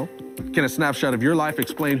 Well, can a snapshot of your life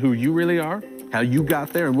explain who you really are, how you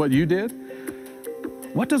got there, and what you did?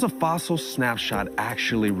 What does a fossil snapshot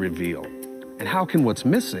actually reveal? And how can what's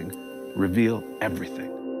missing reveal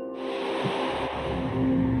everything?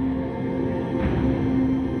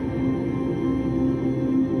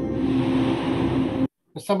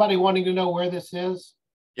 Is somebody wanting to know where this is?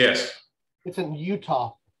 Yes. It's in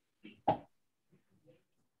Utah. Okay.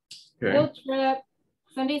 Field trip,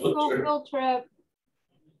 Sunday school field trip.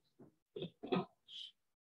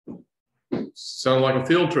 Sounds like a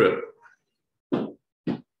field trip.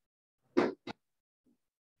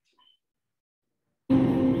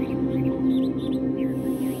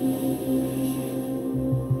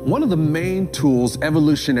 One of the main tools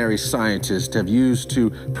evolutionary scientists have used to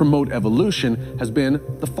promote evolution has been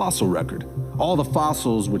the fossil record. All the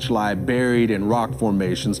fossils which lie buried in rock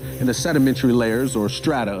formations in the sedimentary layers or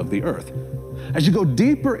strata of the Earth. As you go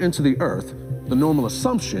deeper into the Earth, the normal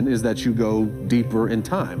assumption is that you go deeper in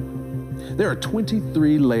time. There are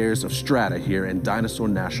 23 layers of strata here in Dinosaur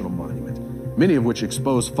National Monument, many of which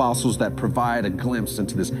expose fossils that provide a glimpse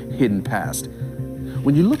into this hidden past.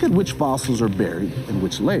 When you look at which fossils are buried in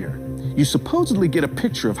which layer, you supposedly get a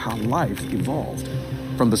picture of how life evolved.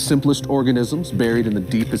 From the simplest organisms buried in the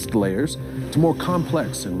deepest layers to more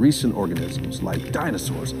complex and recent organisms like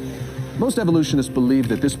dinosaurs. Most evolutionists believe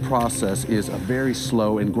that this process is a very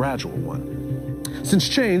slow and gradual one. Since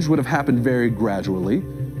change would have happened very gradually,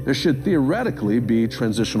 there should theoretically be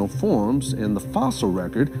transitional forms in the fossil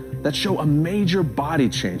record that show a major body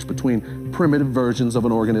change between primitive versions of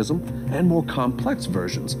an organism and more complex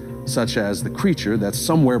versions, such as the creature that's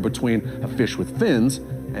somewhere between a fish with fins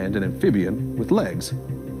and an amphibian with legs.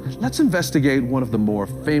 Let's investigate one of the more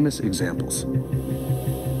famous examples.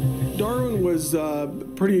 Darwin was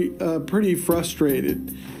pretty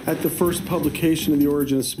frustrated at the first publication of The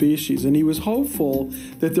Origin of Species, and he was hopeful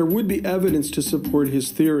that there would be evidence to support his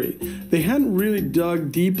theory. They hadn't really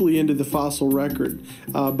dug deeply into the fossil record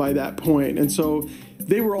by that point, and so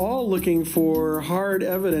they were all looking for hard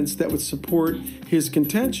evidence that would support his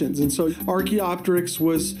contentions. And so Archaeopteryx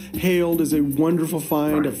was hailed as a wonderful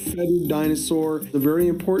find, a feathered dinosaur, a very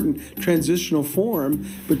important transitional form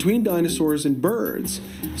between dinosaurs and birds.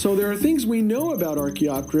 So there are things we know about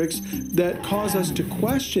Archaeopteryx that cause us to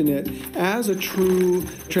question it as a true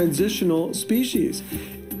transitional species.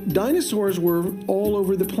 Dinosaurs were all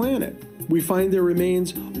over the planet. We find their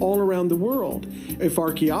remains all around the world. If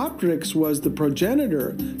Archaeopteryx was the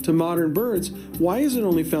progenitor to modern birds, why is it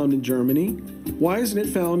only found in Germany? Why isn't it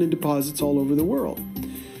found in deposits all over the world?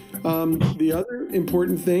 The other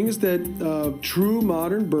important thing is that true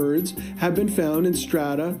modern birds have been found in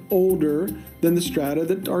strata older than the strata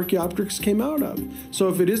that Archaeopteryx came out of. So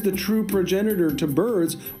if it is the true progenitor to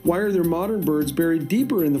birds, why are there modern birds buried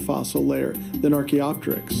deeper in the fossil layer than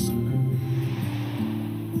Archaeopteryx?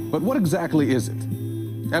 But what exactly is it?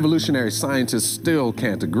 Evolutionary scientists still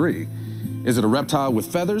can't agree. Is it a reptile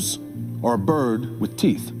with feathers or a bird with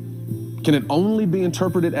teeth? Can it only be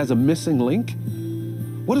interpreted as a missing link?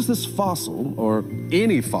 What does this fossil, or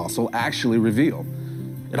any fossil, actually reveal?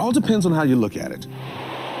 It all depends on how you look at it.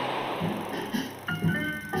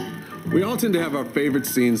 We all tend to have our favorite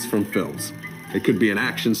scenes from films. It could be an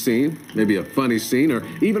action scene, maybe a funny scene, or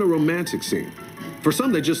even a romantic scene. For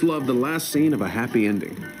some, they just love the last scene of a happy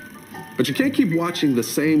ending. But you can't keep watching the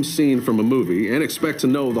same scene from a movie and expect to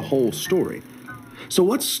know the whole story. So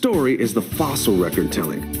what story is the fossil record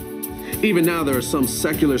telling? Even now, there are some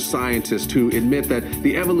secular scientists who admit that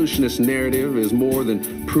the evolutionist narrative is more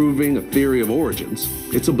than proving a theory of origins.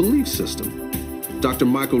 It's a belief system. Dr.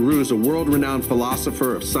 Michael Ruse, a world-renowned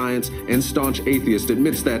philosopher of science and staunch atheist,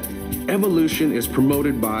 admits that evolution is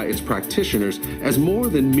promoted by its practitioners as more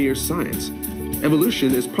than mere science.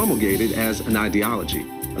 Evolution is promulgated as an ideology,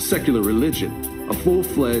 a secular religion, a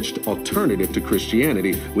full-fledged alternative to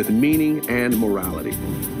Christianity with meaning and morality.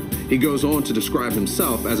 He goes on to describe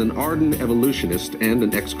himself as an ardent evolutionist and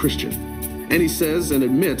an ex-Christian. And he says and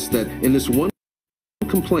admits that in this one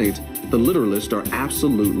complaint, the literalists are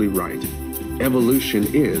absolutely right. Evolution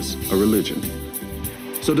is a religion.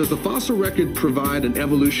 So does the fossil record provide an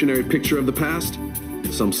evolutionary picture of the past?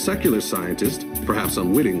 Some secular scientists, perhaps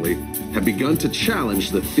unwittingly, have begun to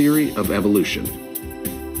challenge the theory of evolution.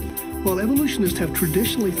 Well, evolutionists have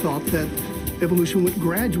traditionally thought that evolution went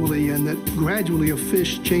gradually, and that gradually a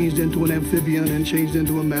fish changed into an amphibian and changed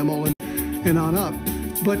into a mammal and on up.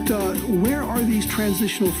 But where are these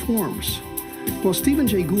transitional forms? Well, Stephen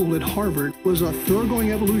Jay Gould at Harvard was a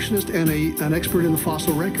thoroughgoing evolutionist and an expert in the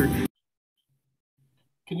fossil record.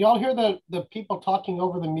 Can y'all hear the people talking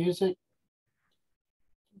over the music?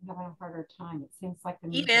 I'm having a harder time. It seems like the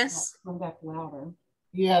music Yes. come back louder.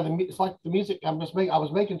 Yeah, it's like the music. I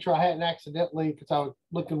was making sure I hadn't accidentally, because I was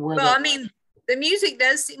looking where. Well, I mean, the music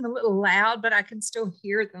does seem a little loud, but I can still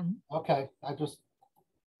hear them. Okay,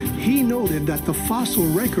 He noted that the fossil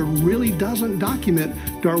record really doesn't document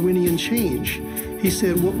Darwinian change. He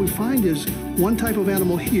said what we find is one type of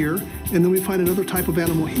animal here, and then we find another type of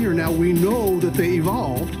animal here. Now, we know that they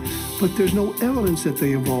evolved, but there's no evidence that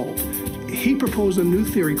they evolved. He proposed a new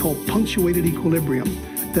theory called punctuated equilibrium,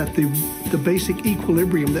 that the basic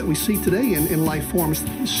equilibrium that we see today in life forms,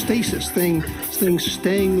 stasis, things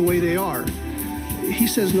staying the way they are. He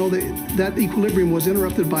says no, that equilibrium was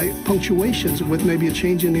interrupted by punctuations with maybe a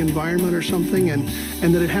change in the environment or something, and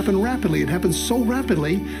that it happened rapidly. It happened so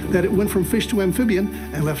rapidly that it went from fish to amphibian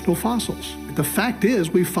and left no fossils. The fact is,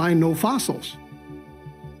 we find no fossils.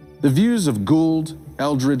 The views of Gould,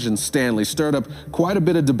 Eldridge, and Stanley stirred up quite a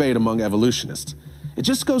bit of debate among evolutionists. It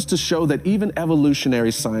just goes to show that even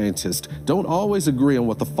evolutionary scientists don't always agree on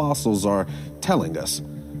what the fossils are telling us.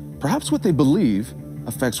 Perhaps what they believe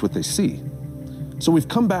affects what they see. So we've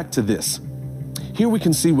come back to this. Here we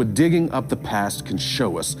can see what digging up the past can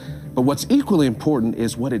show us, but what's equally important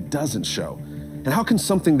is what it doesn't show. And how can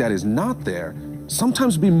something that is not there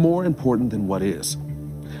sometimes be more important than what is?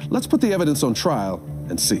 Let's put the evidence on trial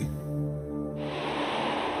and see.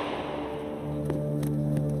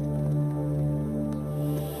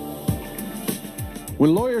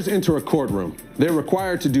 When lawyers enter a courtroom, they're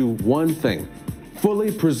required to do one thing: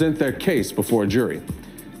 fully present their case before a jury.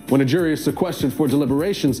 When a jury is sequestered for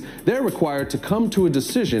deliberations, they're required to come to a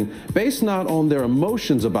decision based not on their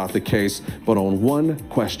emotions about the case, but on one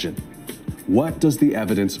question: what does the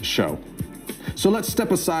evidence show? So let's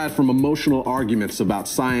step aside from emotional arguments about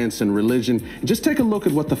science and religion and just take a look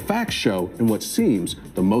at what the facts show and what seems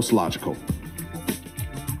the most logical.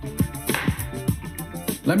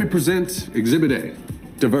 Let me present Exhibit A,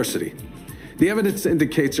 diversity. The evidence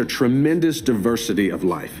indicates a tremendous diversity of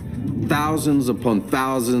life. Thousands upon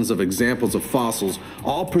thousands of examples of fossils,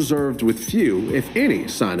 all preserved with few, if any,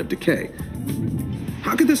 sign of decay.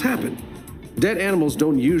 How could this happen? Dead animals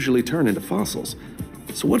don't usually turn into fossils.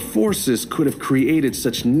 So what forces could have created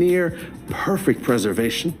such near perfect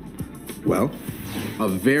preservation? Well, a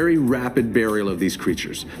very rapid burial of these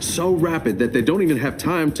creatures. So rapid that they don't even have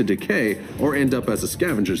time to decay or end up as a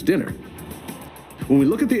scavenger's dinner. When we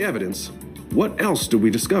look at the evidence, what else do we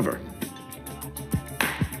discover?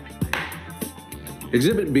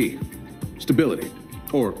 Exhibit B, stability,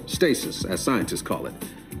 or stasis, as scientists call it.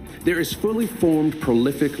 There is fully formed,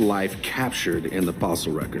 prolific life captured in the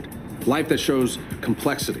fossil record. Life that shows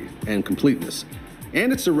complexity and completeness.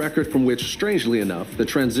 And it's a record from which, strangely enough, the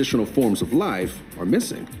transitional forms of life are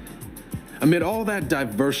missing. Amid all that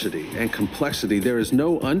diversity and complexity, there is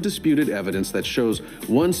no undisputed evidence that shows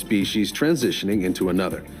one species transitioning into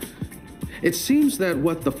another. It seems that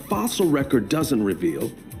what the fossil record doesn't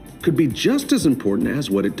reveal could be just as important as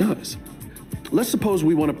what it does. Let's suppose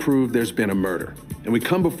we want to prove there's been a murder, and we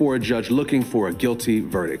come before a judge looking for a guilty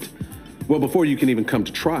verdict. Well, before you can even come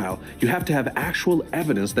to trial, you have to have actual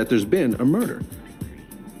evidence that there's been a murder.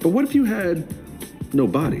 But what if you had no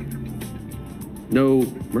body, no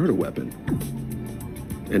murder weapon,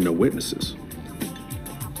 and no witnesses?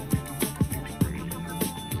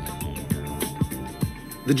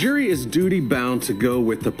 The jury is duty-bound to go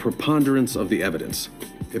with the preponderance of the evidence.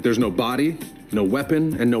 If there's no body, no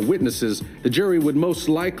weapon, and no witnesses, the jury would most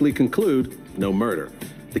likely conclude no murder.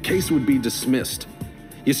 The case would be dismissed.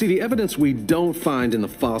 You see, the evidence we don't find in the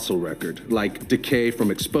fossil record, like decay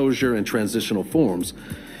from exposure and transitional forms,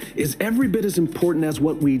 is every bit as important as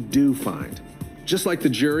what we do find. Just like the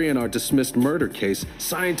jury in our dismissed murder case,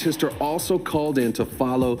 scientists are also called in to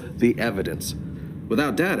follow the evidence.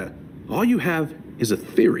 Without data, all you have is a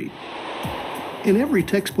theory. In every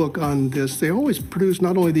textbook on this, they always produce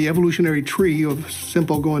not only the evolutionary tree of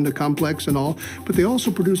simple going to complex and all, but they also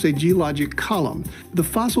produce a geologic column. The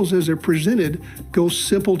fossils as they're presented go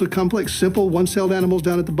simple to complex. Simple, one-celled animals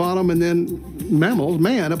down at the bottom, and then mammals,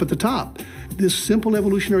 man, up at the top. This simple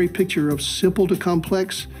evolutionary picture of simple to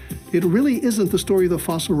complex, it really isn't the story of the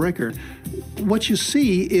fossil record. What you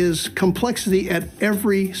see is complexity at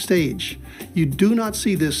every stage. You do not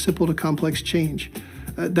see this simple to complex change.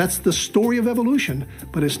 That's the story of evolution,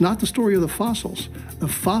 but it's not the story of the fossils. The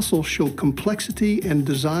fossils show complexity and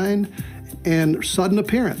design and sudden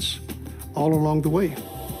appearance all along the way.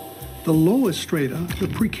 The lowest strata, the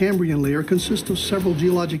Precambrian layer, consists of several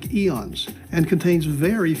geologic eons and contains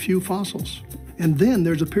very few fossils. And then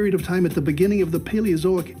there's a period of time at the beginning of the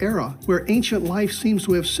Paleozoic era where ancient life seems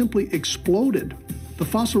to have simply exploded. The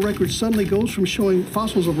fossil record suddenly goes from showing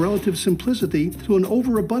fossils of relative simplicity to an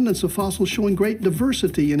overabundance of fossils showing great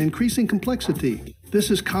diversity and increasing complexity. This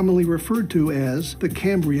is commonly referred to as the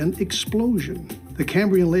Cambrian explosion. The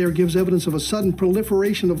Cambrian layer gives evidence of a sudden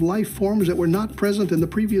proliferation of life forms that were not present in the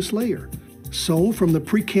previous layer. So, from the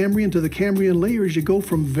Precambrian to the Cambrian layers, you go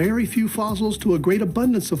from very few fossils to a great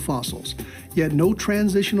abundance of fossils, yet no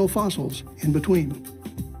transitional fossils in between.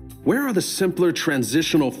 Where are the simpler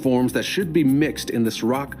transitional forms that should be mixed in this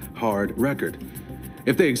rock-hard record?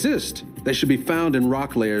 If they exist, they should be found in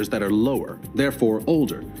rock layers that are lower, therefore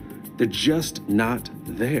older. They're just not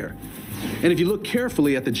there. And if you look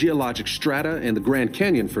carefully at the geologic strata in the Grand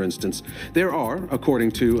Canyon, for instance, there are,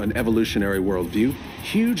 according to an evolutionary worldview,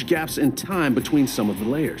 huge gaps in time between some of the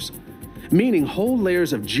layers. Meaning whole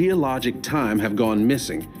layers of geologic time have gone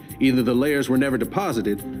missing. Either the layers were never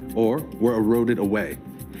deposited or were eroded away.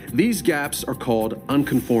 These gaps are called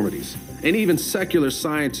unconformities, and even secular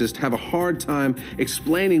scientists have a hard time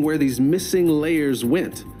explaining where these missing layers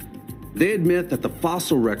went. They admit that the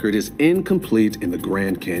fossil record is incomplete in the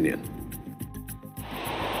Grand Canyon.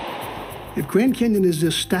 If Grand Canyon is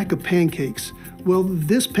this stack of pancakes, well,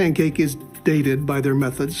 this pancake is dated by their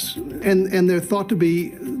methods, and they're thought to be,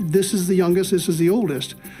 this is the youngest, this is the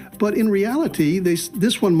oldest. But in reality,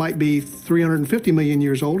 this one might be 350 million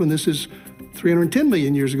years old, and this is 310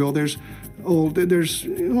 million years ago. There's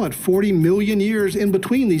 40 million years in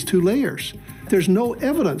between these two layers. There's no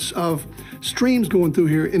evidence of streams going through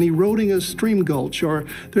here and eroding a stream gulch, or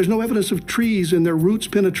there's no evidence of trees and their roots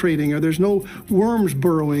penetrating, or there's no worms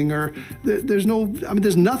burrowing, or there's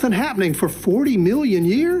nothing happening for 40 million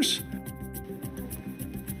years.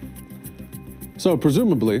 So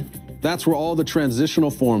presumably, that's where all the transitional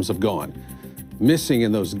forms have gone, missing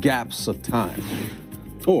in those gaps of time.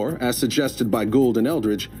 Or, as suggested by Gould and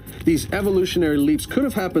Eldridge, these evolutionary leaps could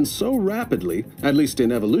have happened so rapidly, at least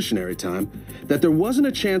in evolutionary time, that there wasn't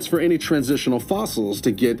a chance for any transitional fossils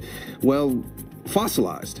to get, well,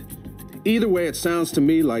 fossilized. Either way, it sounds to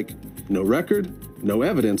me like no record, no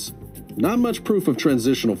evidence, not much proof of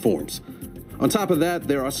transitional forms. On top of that,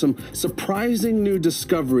 there are some surprising new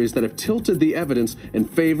discoveries that have tilted the evidence in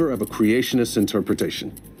favor of a creationist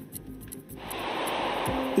interpretation.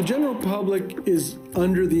 The general public is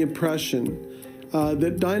under the impression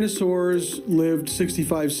that dinosaurs lived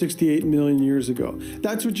 65, 68 million years ago.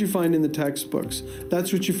 That's what you find in the textbooks.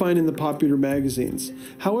 That's what you find in the popular magazines.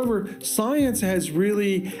 However, science has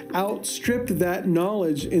really outstripped that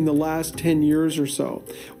knowledge in the last 10 years or so.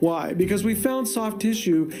 Why? Because we found soft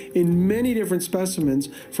tissue in many different specimens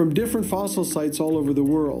from different fossil sites all over the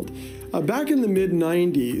world. Back in the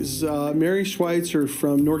mid-90s, Mary Schweitzer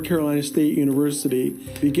from North Carolina State University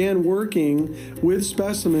began working with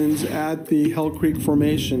specimens at the Hell Creek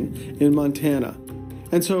Formation in Montana.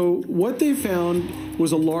 And so what they found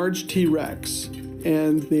was a large T-Rex.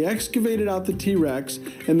 And they excavated out the T-Rex,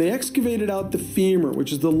 and they excavated out the femur,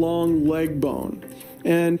 which is the long leg bone.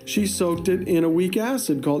 And she soaked it in a weak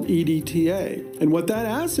acid called EDTA. And what that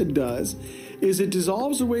acid does is it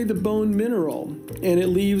dissolves away the bone mineral, and it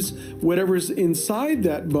leaves whatever's inside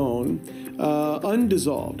that bone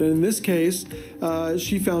undissolved. And in this case,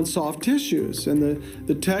 she found soft tissues. And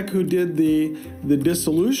the tech who did the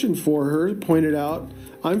dissolution for her pointed out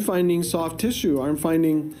I'm finding soft tissue. I'm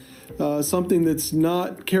finding something that's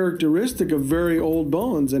not characteristic of very old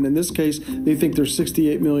bones. And in this case, they think they're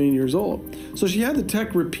 68 million years old. So she had the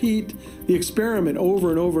tech repeat the experiment over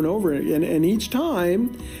and over and over again. And each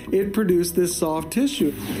time it produced this soft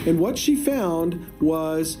tissue. And what she found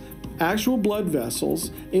was actual blood vessels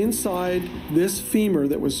inside this femur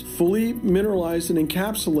that was fully mineralized and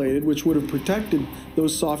encapsulated, which would have protected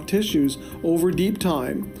those soft tissues over deep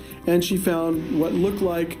time. And she found what looked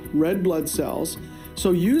like red blood cells.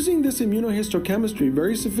 So using this immunohistochemistry,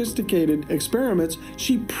 very sophisticated experiments,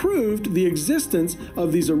 she proved the existence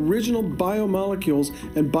of these original biomolecules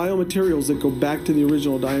and biomaterials that go back to the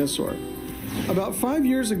original dinosaur. About 5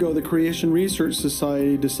 years ago, the Creation Research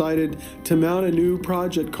Society decided to mount a new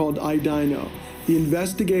project called iDino, the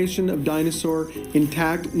investigation of dinosaur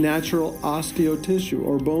intact natural osteotissue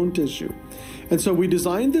or bone tissue. And so we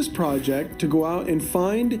designed this project to go out and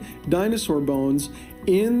find dinosaur bones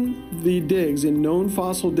in the digs, in known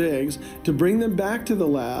fossil digs, to bring them back to the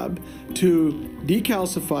lab, to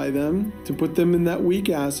decalcify them, to put them in that weak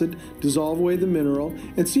acid, dissolve away the mineral,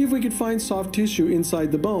 and see if we could find soft tissue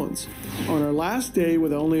inside the bones. On our last day,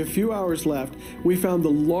 with only a few hours left, we found the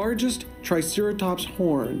largest Triceratops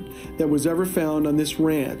horn that was ever found on this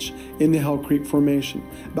ranch in the Hell Creek Formation.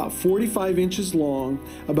 About 45 inches long,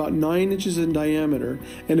 about 9 inches in diameter,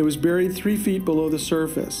 and it was buried 3 feet below the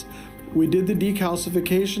surface. We did the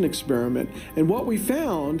decalcification experiment, and what we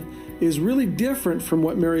found is really different from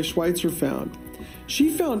what Mary Schweitzer found. She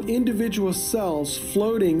found individual cells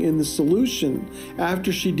floating in the solution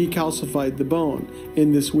after she decalcified the bone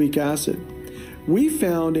in this weak acid. We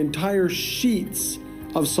found entire sheets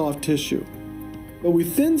of soft tissue. But we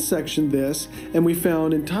thin sectioned this, and we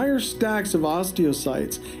found entire stacks of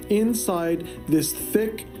osteocytes inside this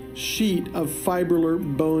thick sheet of fibrillar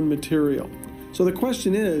bone material. So the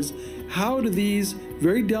question is, how do these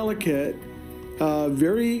very delicate,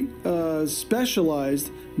 very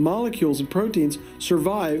specialized molecules and proteins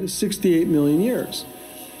survive 68 million years?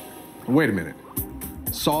 Wait a minute.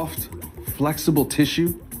 Soft, flexible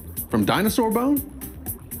tissue from dinosaur bone?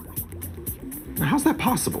 Now, how's that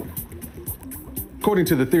possible? According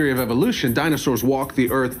to the theory of evolution, dinosaurs walked the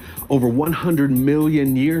earth over 100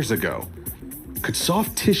 million years ago. Could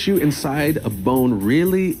soft tissue inside a bone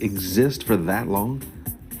really exist for that long?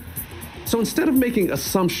 So instead of making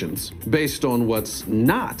assumptions based on what's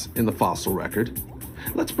not in the fossil record,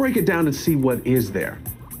 let's break it down and see what is there.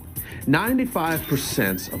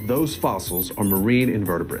 95% of those fossils are marine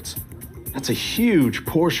invertebrates. That's a huge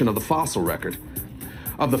portion of the fossil record.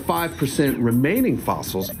 Of the 5% remaining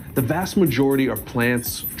fossils, the vast majority are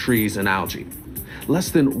plants, trees, and algae. Less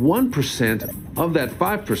than 1% of that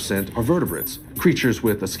 5% are vertebrates, creatures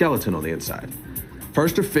with a skeleton on the inside.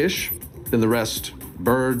 First are fish, then the rest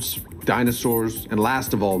birds, dinosaurs, and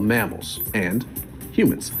last of all, mammals and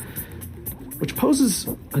humans. Which poses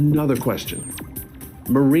another question.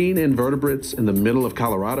 Marine invertebrates in the middle of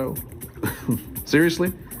Colorado?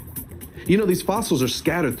 Seriously? You know, these fossils are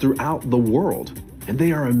scattered throughout the world, and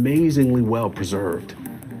they are amazingly well preserved.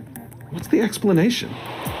 What's the explanation?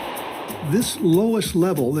 This lowest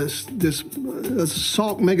level, this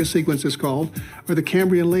Salk megasequence is called, are the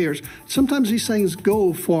Cambrian layers. Sometimes these things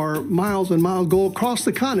go for miles and miles, go across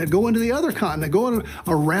the continent, go into the other continent, go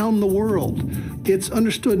around the world. It's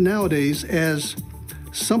understood nowadays as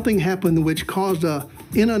something happened which caused a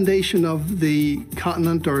inundation of the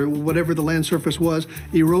continent or whatever the land surface was,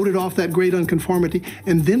 eroded off that great unconformity,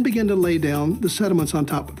 and then began to lay down the sediments on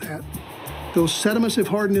top of that. Those sediments have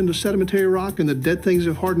hardened into sedimentary rock, and the dead things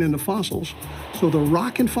have hardened into fossils. So the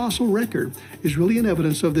rock and fossil record is really an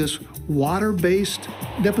evidence of this water-based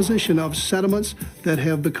deposition of sediments that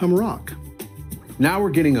have become rock. Now we're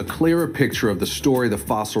getting a clearer picture of the story the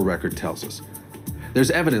fossil record tells us.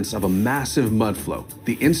 There's evidence of a massive mud flow,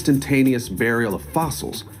 the instantaneous burial of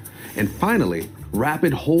fossils, and finally,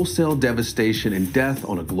 rapid wholesale devastation and death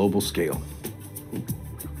on a global scale.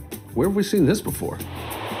 Where have we seen this before?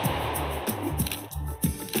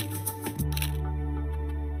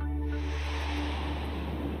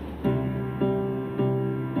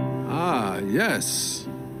 Yes,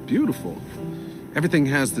 beautiful. Everything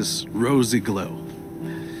has this rosy glow.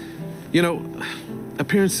 You know,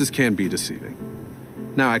 appearances can be deceiving.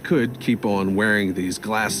 Now, I could keep on wearing these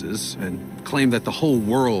glasses and claim that the whole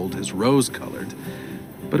world is rose-colored,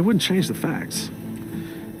 but it wouldn't change the facts.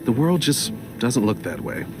 The world just doesn't look that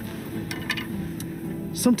way.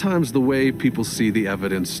 Sometimes the way people see the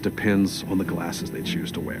evidence depends on the glasses they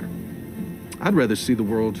choose to wear. I'd rather see the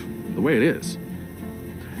world the way it is.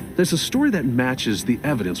 There's a story that matches the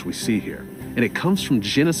evidence we see here, and it comes from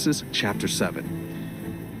Genesis chapter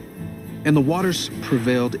 7. And the waters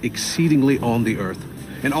prevailed exceedingly on the earth,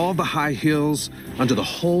 and all the high hills under the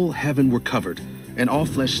whole heaven were covered, and all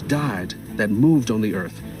flesh died that moved on the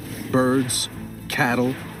earth, birds,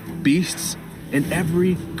 cattle, beasts, and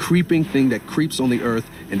every creeping thing that creeps on the earth,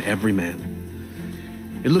 and every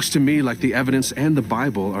man. It looks to me like the evidence and the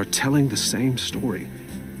Bible are telling the same story.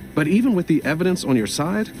 But even with the evidence on your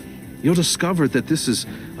side, you'll discover that this is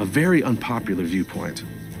a very unpopular viewpoint,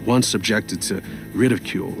 one subjected to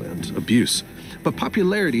ridicule and abuse. But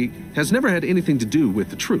popularity has never had anything to do with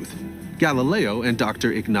the truth. Galileo and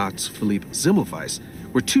Dr. Ignaz Philipp Semmelweis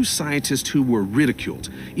were two scientists who were ridiculed,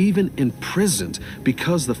 even imprisoned,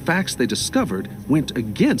 because the facts they discovered went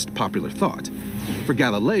against popular thought. For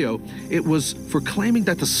Galileo, it was for claiming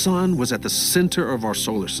that the sun was at the center of our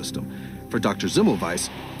solar system. For Dr. Semmelweis,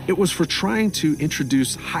 it was for trying to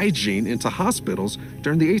introduce hygiene into hospitals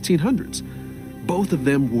during the 1800s. Both of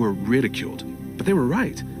them were ridiculed, but they were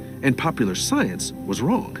right, and popular science was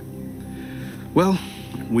wrong. Well,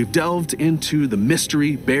 we've delved into the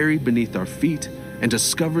mystery buried beneath our feet and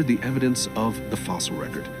discovered the evidence of the fossil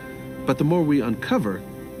record. But the more we uncover,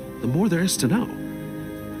 the more there is to know.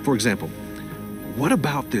 For example, what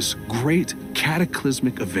about this great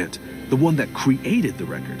cataclysmic event, the one that created the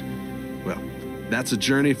record? Well, that's a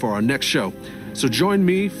journey for our next show. So join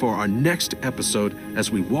me for our next episode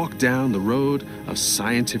as we walk down the road of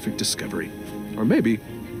scientific discovery. Or maybe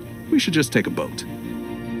we should just take a boat.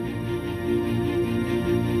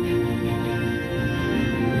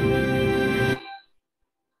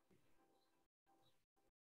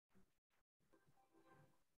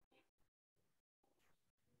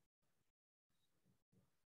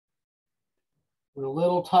 We're a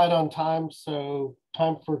little tight on time, so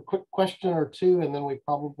time for a quick question or two, and then we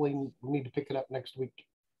probably need to pick it up next week.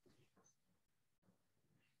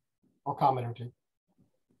 Or comment or two.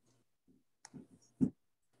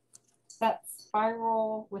 That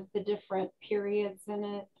spiral with the different periods in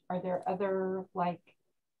it, are there other like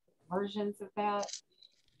versions of that?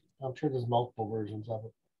 I'm sure there's multiple versions of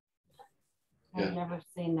it. I've never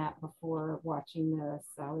seen that before watching this.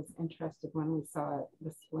 I was interested when we saw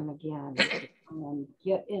this one again and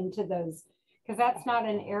get into those, because that's not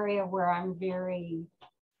an area where I'm very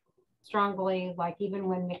strongly, like even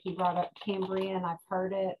when Mickey brought up Cambrian, I've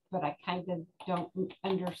heard it, but I kind of don't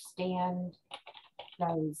understand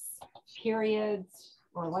those periods,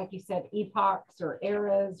 or like you said, epochs or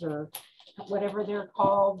eras or whatever they're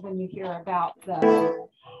called when you hear about the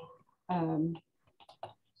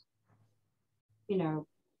you know,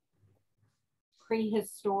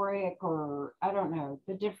 prehistoric, or I don't know,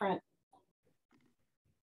 the different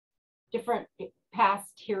past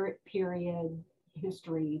period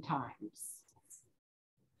history times.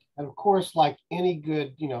 And of course, like any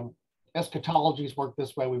good, eschatologies work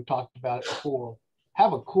this way. We've talked about it before.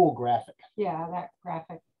 Have a cool graphic. Yeah, that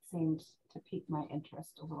graphic seems to pique my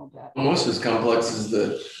interest a little bit. Almost as complex as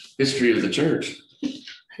the history of the church.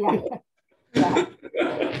 Yeah. Yeah.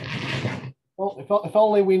 Well, if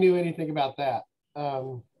only we knew anything about that.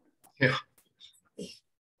 Yeah.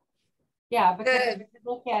 Yeah, because if you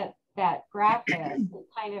look at that graphic, it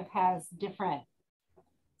kind of has different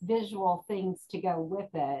visual things to go with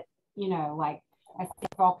it. You know, like I see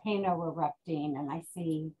a volcano erupting, and I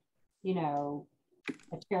see,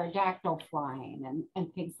 a pterodactyl flying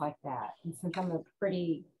and things like that. And since I'm a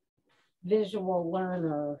pretty visual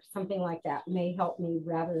learner, something like that may help me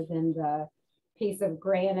rather than the piece of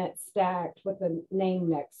granite stacked with a name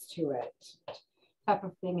next to it type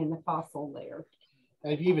of thing in the fossil layer.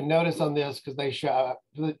 And if you even notice on this, because they show,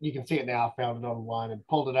 you can see it now, I found it online and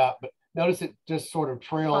pulled it up, but notice it just sort of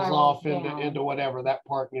trails off into whatever that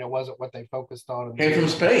part, wasn't what they focused on. Came from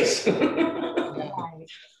space. Right.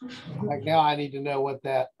 Like now I need to know what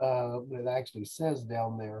that it actually says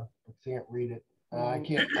down there. I can't read it. I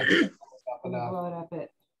can't blow it up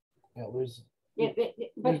it. Yeah, there's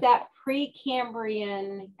but that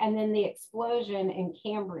pre-Cambrian and then the explosion in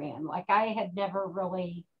Cambrian, like I had never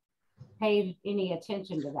really paid any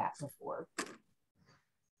attention to that before.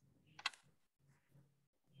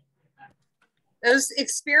 Those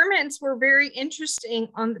experiments were very interesting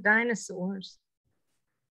on the dinosaurs.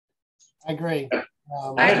 I agree.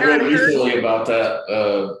 I had read recently about that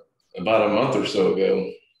about a month or so ago.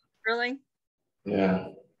 Really? Yeah.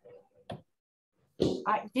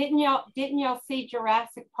 Didn't y'all see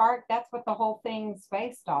Jurassic Park? That's what the whole thing's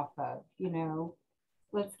based off of.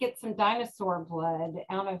 Let's get some dinosaur blood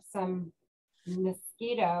out of some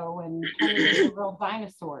mosquito and turn it into real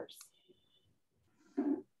dinosaurs.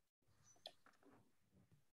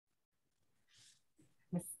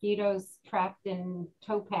 Mosquitoes trapped in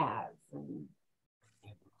topaz and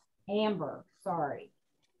amber. Sorry.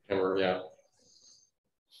 Hammer, yeah.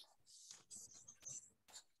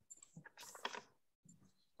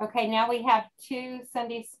 Okay, now we have 2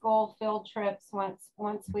 Sunday school field trips. Once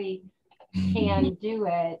we can do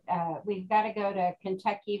it, we've got to go to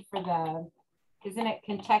Kentucky for the, isn't it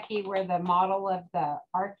Kentucky where the model of the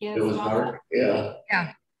ark is? It was hard. Yeah.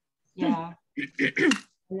 Yeah. Yeah.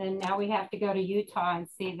 And then now we have to go to Utah and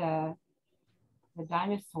see the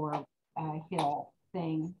dinosaur hill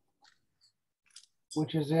thing.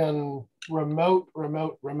 Which is in remote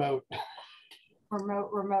Utah.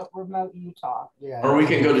 Yeah. Or we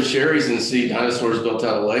can go to Sherry's and see dinosaurs built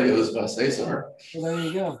out of Legos, if I say so. Well, there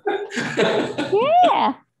you go.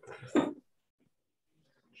 Yeah.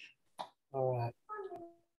 All right.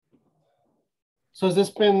 So has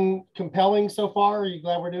this been compelling so far? Are you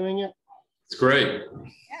glad we're doing it? It's great.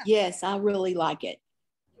 Yes, I really like it.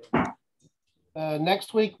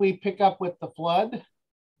 Next week we pick up with the flood,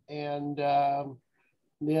 and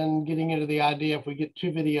then getting into the idea, if we get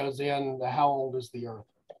 2 videos in, how old is the earth?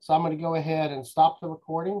 So I'm going to go ahead and stop the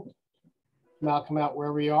recording. Malcolm out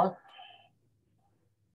wherever you are.